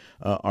segment,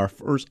 our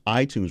first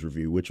iTunes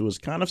review, which was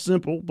kind of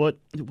simple, but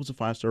it was a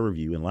 5-star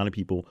review, and a lot of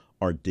people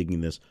are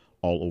digging this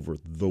all over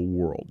the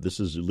world. This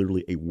is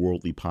literally a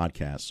worldly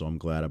podcast, so I'm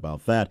glad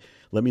about that.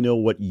 Let me know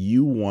what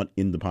you want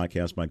in the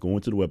podcast by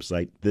going to the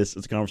website,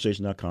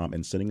 thisisaconversation.com,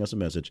 and sending us a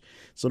message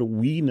so that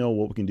we know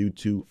what we can do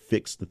to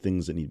fix the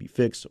things that need to be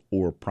fixed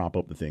or prop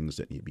up the things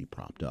that need to be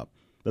propped up.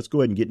 Let's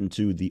go ahead and get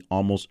into the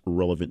almost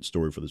irrelevant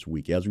story for this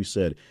week. As we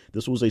said,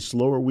 this was a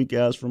slower week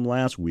as from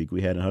last week.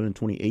 We had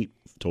 128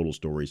 total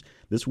stories.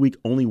 This week,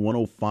 only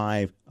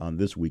 105 on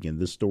this weekend.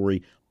 This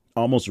story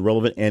almost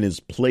irrelevant and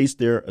is placed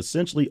there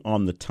essentially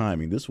on the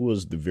timing. This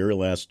was the very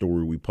last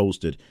story we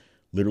posted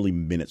literally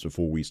minutes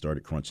before we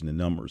started crunching the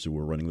numbers. So we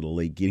were running a little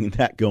late getting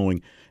that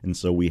going. And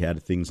so we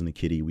had things in the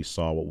kitty. We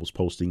saw what was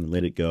posting,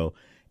 let it go,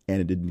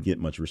 and it didn't get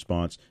much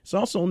response. It's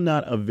also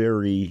not a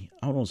very,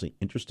 I don't want to say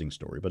interesting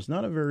story, but it's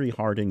not a very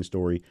hard-hitting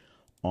story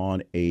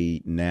on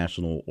a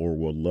national or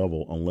world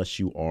level unless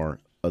you are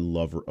a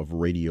lover of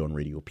radio and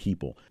radio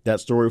people.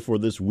 That story for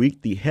this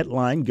week, the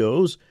headline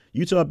goes,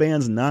 Utah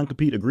bans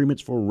non-compete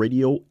agreements for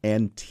radio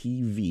and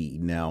TV.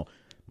 Now,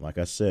 like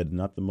I said,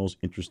 not the most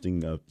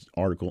interesting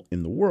article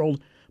in the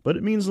world, but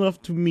it means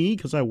enough to me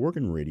because I work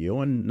in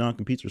radio, and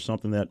non-competes are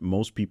something that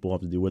most people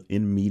have to deal with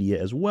in media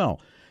as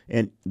well.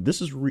 And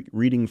this is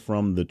reading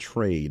from The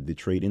Trade. The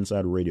Trade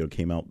Inside Radio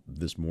came out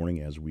this morning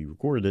as we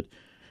recorded it.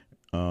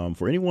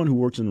 For anyone who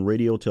works in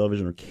radio,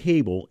 television, or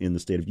cable in the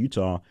state of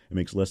Utah, it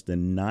makes less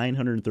than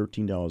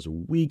 $913 a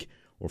week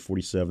or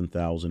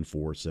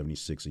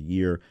 $47,476 a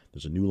year.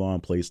 There's a new law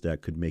in place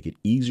that could make it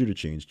easier to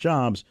change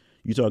jobs.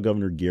 Utah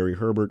Governor Gary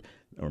Herbert,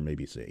 or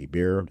maybe it's a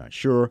bear, I'm not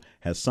sure,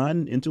 has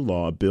signed into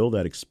law a bill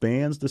that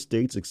expands the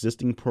state's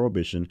existing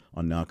prohibition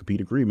on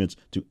non-compete agreements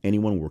to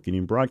anyone working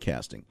in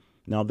broadcasting.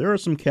 Now, there are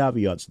some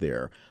caveats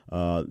there.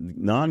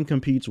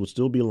 Non-competes would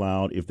still be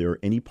allowed if there are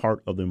any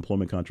part of the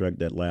employment contract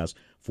that lasts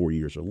 4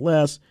 years or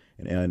less,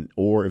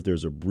 or if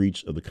there's a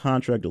breach of the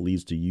contract that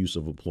leads to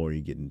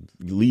employee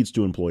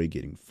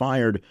getting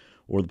fired,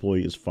 or the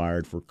employee is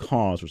fired for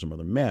cause or some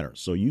other matter.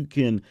 So you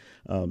can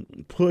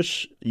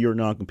push your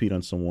non-compete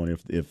on someone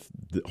if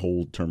the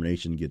whole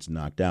termination gets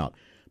knocked out.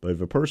 But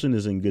if a person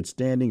is in good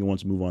standing and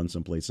wants to move on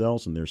someplace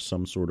else, and there's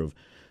some sort of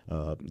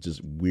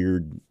just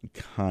weird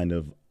kind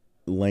of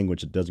language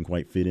that doesn't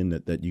quite fit in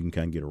that you can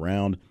kind of get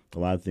around. A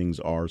lot of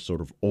things are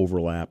sort of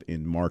overlap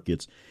in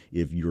markets.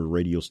 If your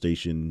radio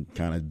station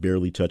kind of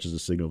barely touches the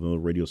signal of another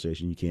radio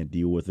station, you can't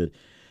deal with it,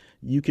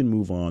 you can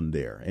move on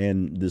there.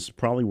 And this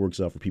probably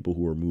works out for people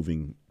who are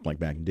moving, like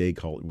back in the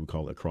day, we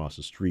call it across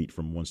the street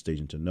from one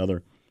station to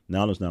another.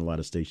 Now there's not a lot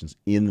of stations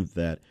in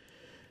that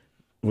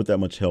with that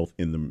much health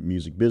in the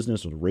music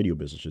business, or the radio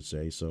business, I should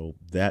say. So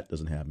that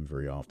doesn't happen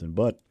very often,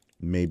 but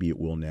maybe it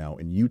will now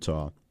in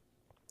Utah.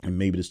 And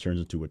maybe this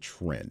turns into a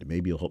trend.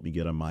 Maybe it'll help me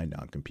get on my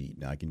non-compete.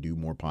 Now I can do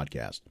more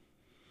podcasts,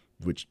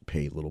 which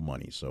pay little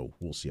money. So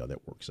we'll see how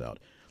that works out.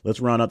 Let's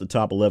round out the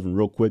top 11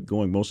 real quick,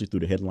 going mostly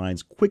through the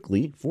headlines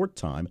quickly for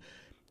time.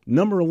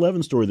 Number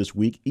 11 story this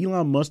week,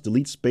 Elon Musk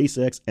deletes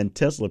SpaceX and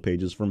Tesla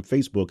pages from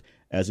Facebook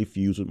as he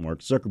feuds with Mark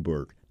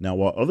Zuckerberg. Now,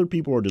 while other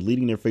people are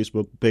deleting their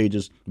Facebook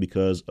pages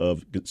because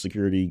of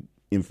security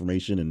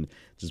information and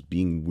just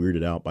being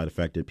weirded out by the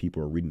fact that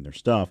people are reading their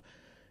stuff,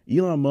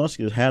 Elon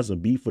Musk has a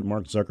beef with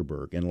Mark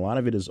Zuckerberg, and a lot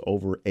of it is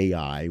over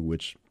AI,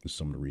 which is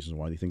some of the reasons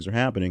why these things are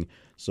happening.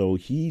 So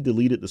he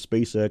deleted the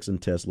SpaceX and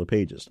Tesla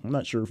pages. I'm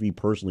not sure if he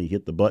personally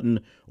hit the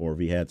button or if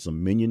he had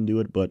some minion do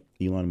it, but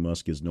Elon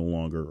Musk is no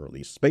longer, or at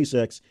least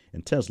SpaceX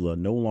and Tesla,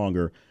 no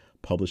longer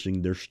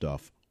publishing their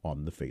stuff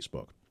on the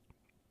Facebook.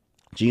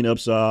 Gene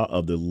Upshaw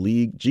of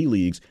the G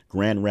League's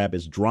Grand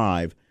Rapids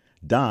Drive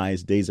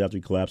dies days after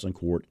he collapsed on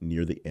court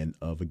near the end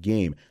of a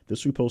game.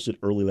 This we posted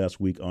early last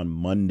week on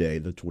Monday,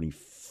 the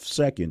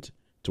 26th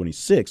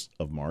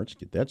of March.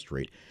 Get that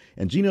straight.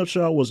 And Gene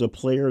Upshaw was a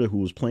player who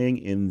was playing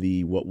in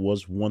what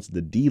was once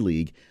the D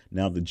League,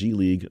 now the G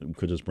League,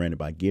 because it's branded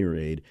by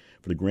Gatorade,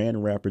 for the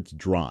Grand Rapids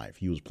Drive.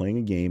 He was playing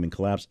a game and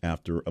collapsed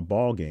after a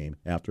basketball game,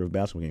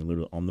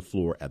 literally on the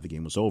floor as the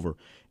game was over,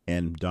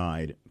 and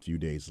died a few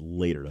days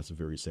later. That's a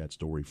very sad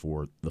story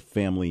for the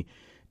family.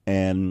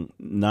 And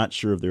not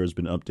sure if there has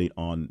been an update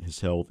on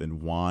his health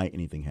and why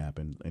anything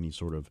happened, any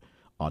sort of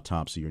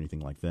autopsy or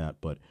anything like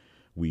that. But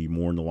we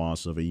mourn the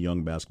loss of a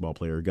young basketball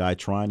player, a guy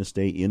trying to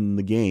stay in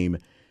the game,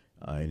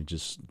 and it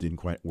just didn't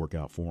quite work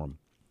out for him.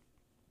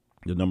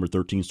 The number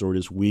 13 story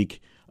this week,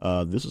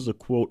 this is a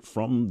quote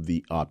from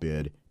the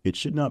op-ed. "It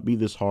should not be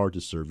this hard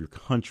to serve your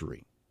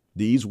country."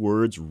 These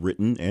words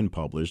written and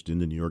published in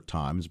the New York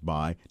Times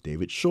by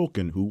David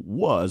Shulkin, who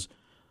was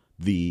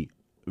the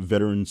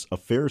Veterans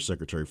Affairs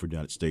Secretary for the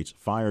United States,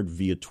 fired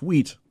via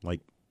tweet,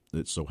 like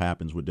it so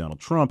happens with Donald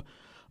Trump,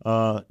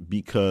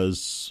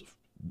 because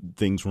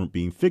things weren't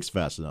being fixed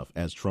fast enough.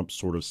 As Trump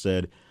sort of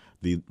said,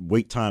 the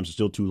wait times are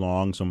still too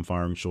long, so I'm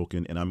firing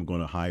Shulkin, and I'm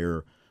going to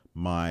hire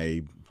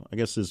I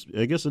guess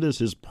it is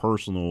his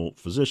personal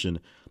physician,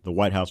 the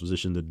White House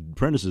physician,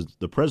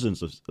 the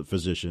president's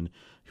physician,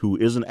 who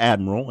is an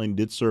admiral and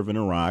did serve in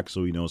Iraq,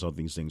 so he knows how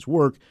these things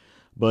work.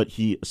 But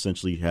he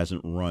essentially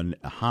hasn't run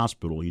a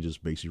hospital. He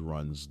just basically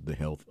runs the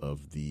health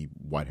of the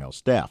White House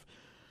staff.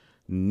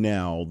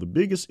 Now, the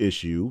biggest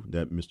issue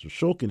that Mr.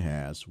 Shulkin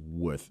has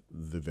with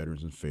the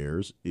Veterans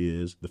Affairs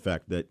is the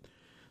fact that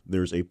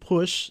there's a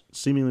push,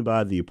 seemingly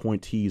by the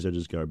appointees that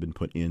just been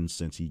put in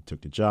since he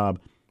took the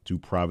job, to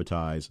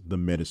privatize the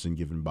medicine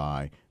given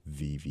by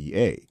the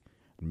VA.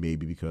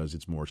 Maybe because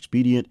it's more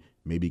expedient,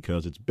 maybe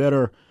because it's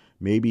better,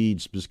 maybe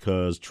just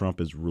because Trump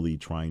is really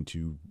trying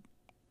to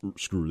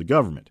screw the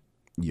government.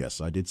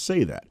 Yes, I did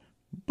say that.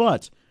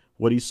 But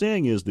what he's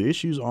saying is the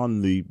issues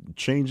on the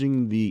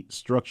changing the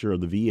structure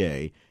of the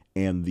VA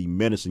and the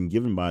medicine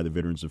given by the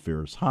Veterans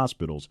Affairs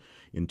hospitals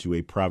into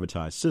a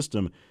privatized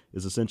system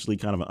is essentially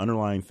kind of an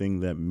underlying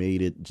thing that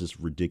made it just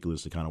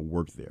ridiculous to kind of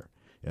work there.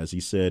 As he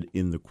said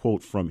in the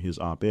quote from his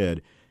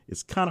op-ed,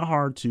 it's kind of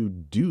hard to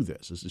do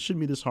this. It shouldn't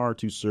be this hard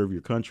to serve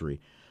your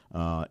country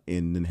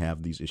and then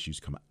have these issues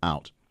come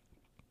out.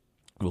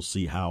 We'll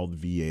see how the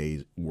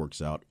VA works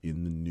out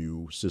in the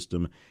new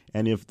system,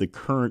 and if the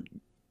current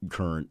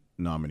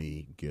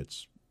nominee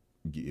gets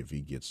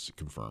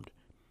confirmed.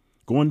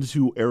 Going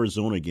to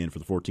Arizona again for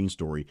the 14th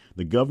story,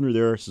 the governor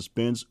there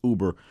suspends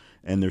Uber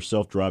and their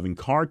self-driving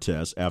car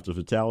tests after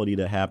the fatality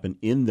that happened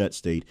in that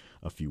state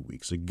a few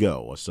weeks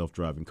ago. A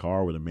self-driving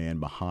car with a man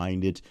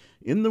behind it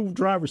in the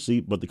driver's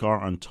seat, but the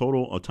car on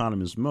total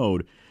autonomous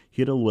mode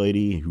hit a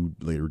lady who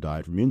later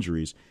died from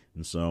injuries.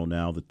 And so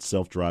now the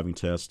self-driving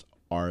tests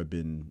are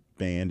been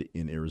banned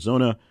in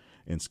Arizona,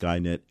 and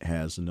Skynet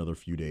has another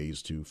few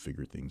days to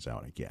figure things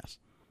out, I guess.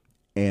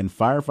 And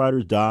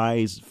firefighter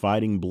dies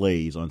fighting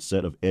blaze on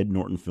set of Ed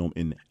Norton film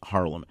in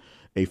Harlem.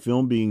 A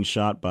film being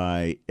shot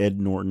with Ed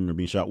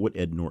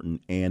Norton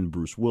and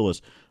Bruce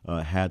Willis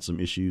had some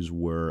issues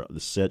where the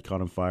set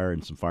caught on fire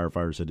and some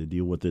firefighters had to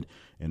deal with it,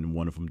 and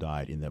one of them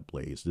died in that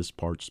blaze. This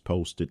part's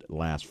posted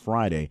last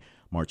Friday,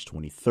 March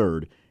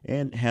 23rd,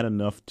 and had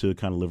enough to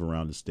kind of live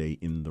around to stay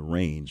in the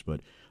range,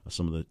 but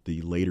some of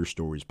the later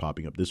stories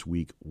popping up this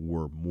week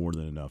were more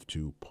than enough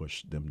to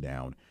push them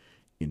down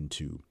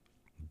into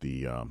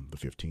the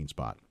 15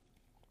 spot.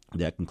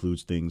 That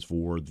concludes things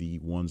for the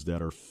ones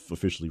that are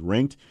officially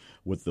ranked.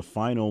 With the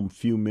final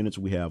few minutes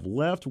we have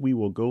left, we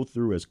will go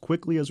through as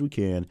quickly as we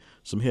can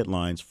some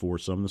headlines for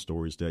some of the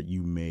stories that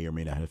you may or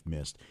may not have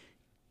missed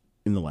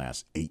in the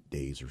last 8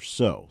 days or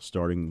so.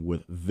 Starting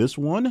with this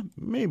one,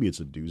 maybe it's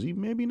a doozy,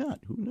 maybe not.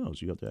 Who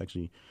knows? You have to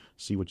actually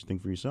see what you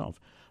think for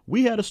yourself.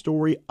 We had a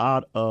story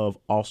out of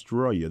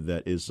Australia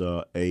that is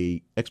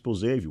a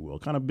expose, if you will,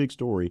 kind of big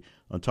story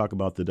on talk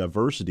about the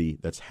diversity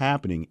that's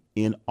happening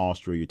in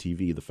Australia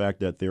TV. The fact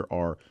that there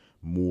are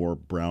more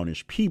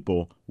brownish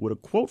people, with a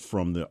quote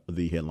from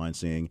the headline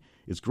saying,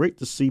 "It's great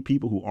to see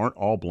people who aren't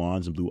all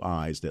blondes and blue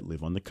eyes that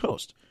live on the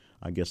coast."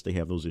 I guess they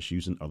have those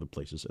issues in other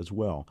places as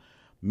well.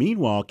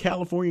 Meanwhile,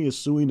 California is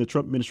suing the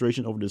Trump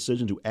administration over the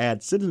decision to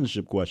add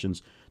citizenship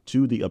questions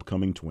to the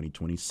upcoming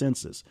 2020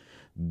 census.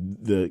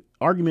 The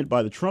argument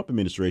by the Trump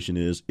administration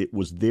is it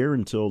was there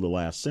until the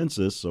last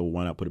census, so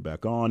why not put it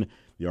back on?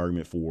 The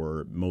argument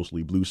for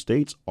mostly blue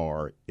states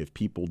are if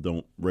people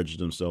don't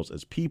register themselves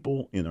as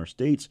people in our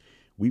states,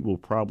 we will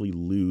probably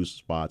lose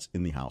spots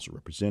in the House of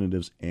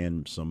Representatives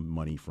and some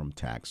money from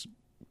tax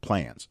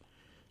plans.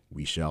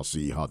 We shall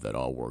see how that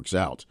all works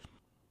out.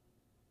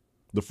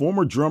 The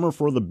former drummer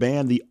for the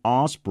band The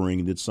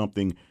Offspring did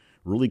something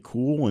really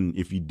cool, and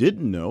if you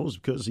didn't know, it's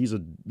because he's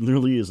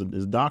literally is a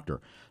doctor.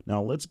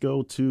 Now let's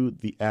go to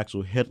the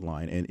actual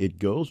headline, and it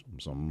goes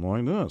something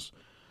like this.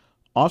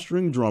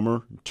 Offspring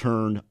drummer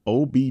turned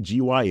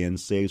OBGYN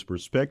saves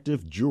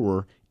prospective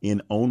juror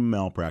in own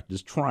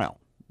malpractice trial.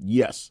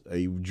 Yes,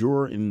 a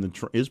juror in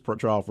his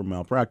trial for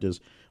malpractice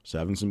was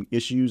having some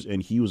issues,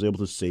 and he was able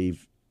to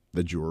save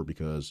the juror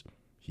because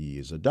he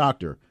is a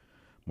doctor.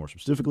 More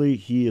specifically,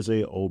 he is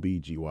a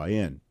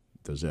OBGYN.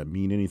 Does that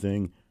mean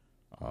anything?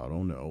 I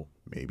don't know.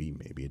 Maybe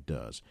it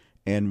does.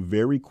 And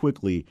very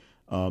quickly,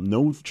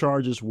 no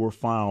charges were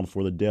filed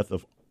for the death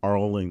of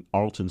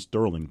Alton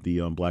Sterling,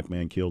 the black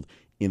man killed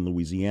in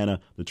Louisiana.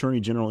 The Attorney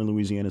General in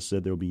Louisiana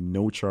said there will be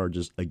no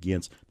charges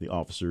against the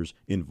officers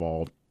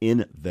involved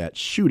in that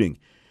shooting.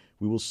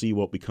 We will see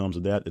what becomes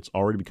of that. It's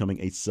already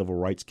becoming a civil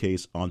rights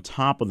case on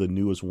top of the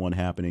newest one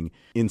happening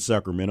in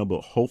Sacramento,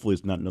 but hopefully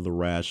it's not another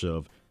rash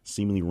of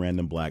seemingly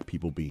random black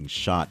people being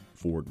shot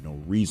for no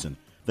reason.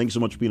 Thank you so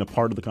much for being a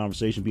part of the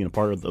conversation, being a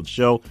part of the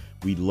show.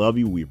 We love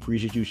you. We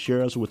appreciate you.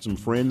 Share us with some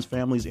friends,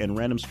 families, and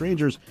random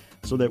strangers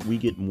so that we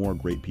get more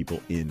great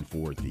people in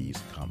for these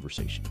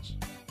conversations.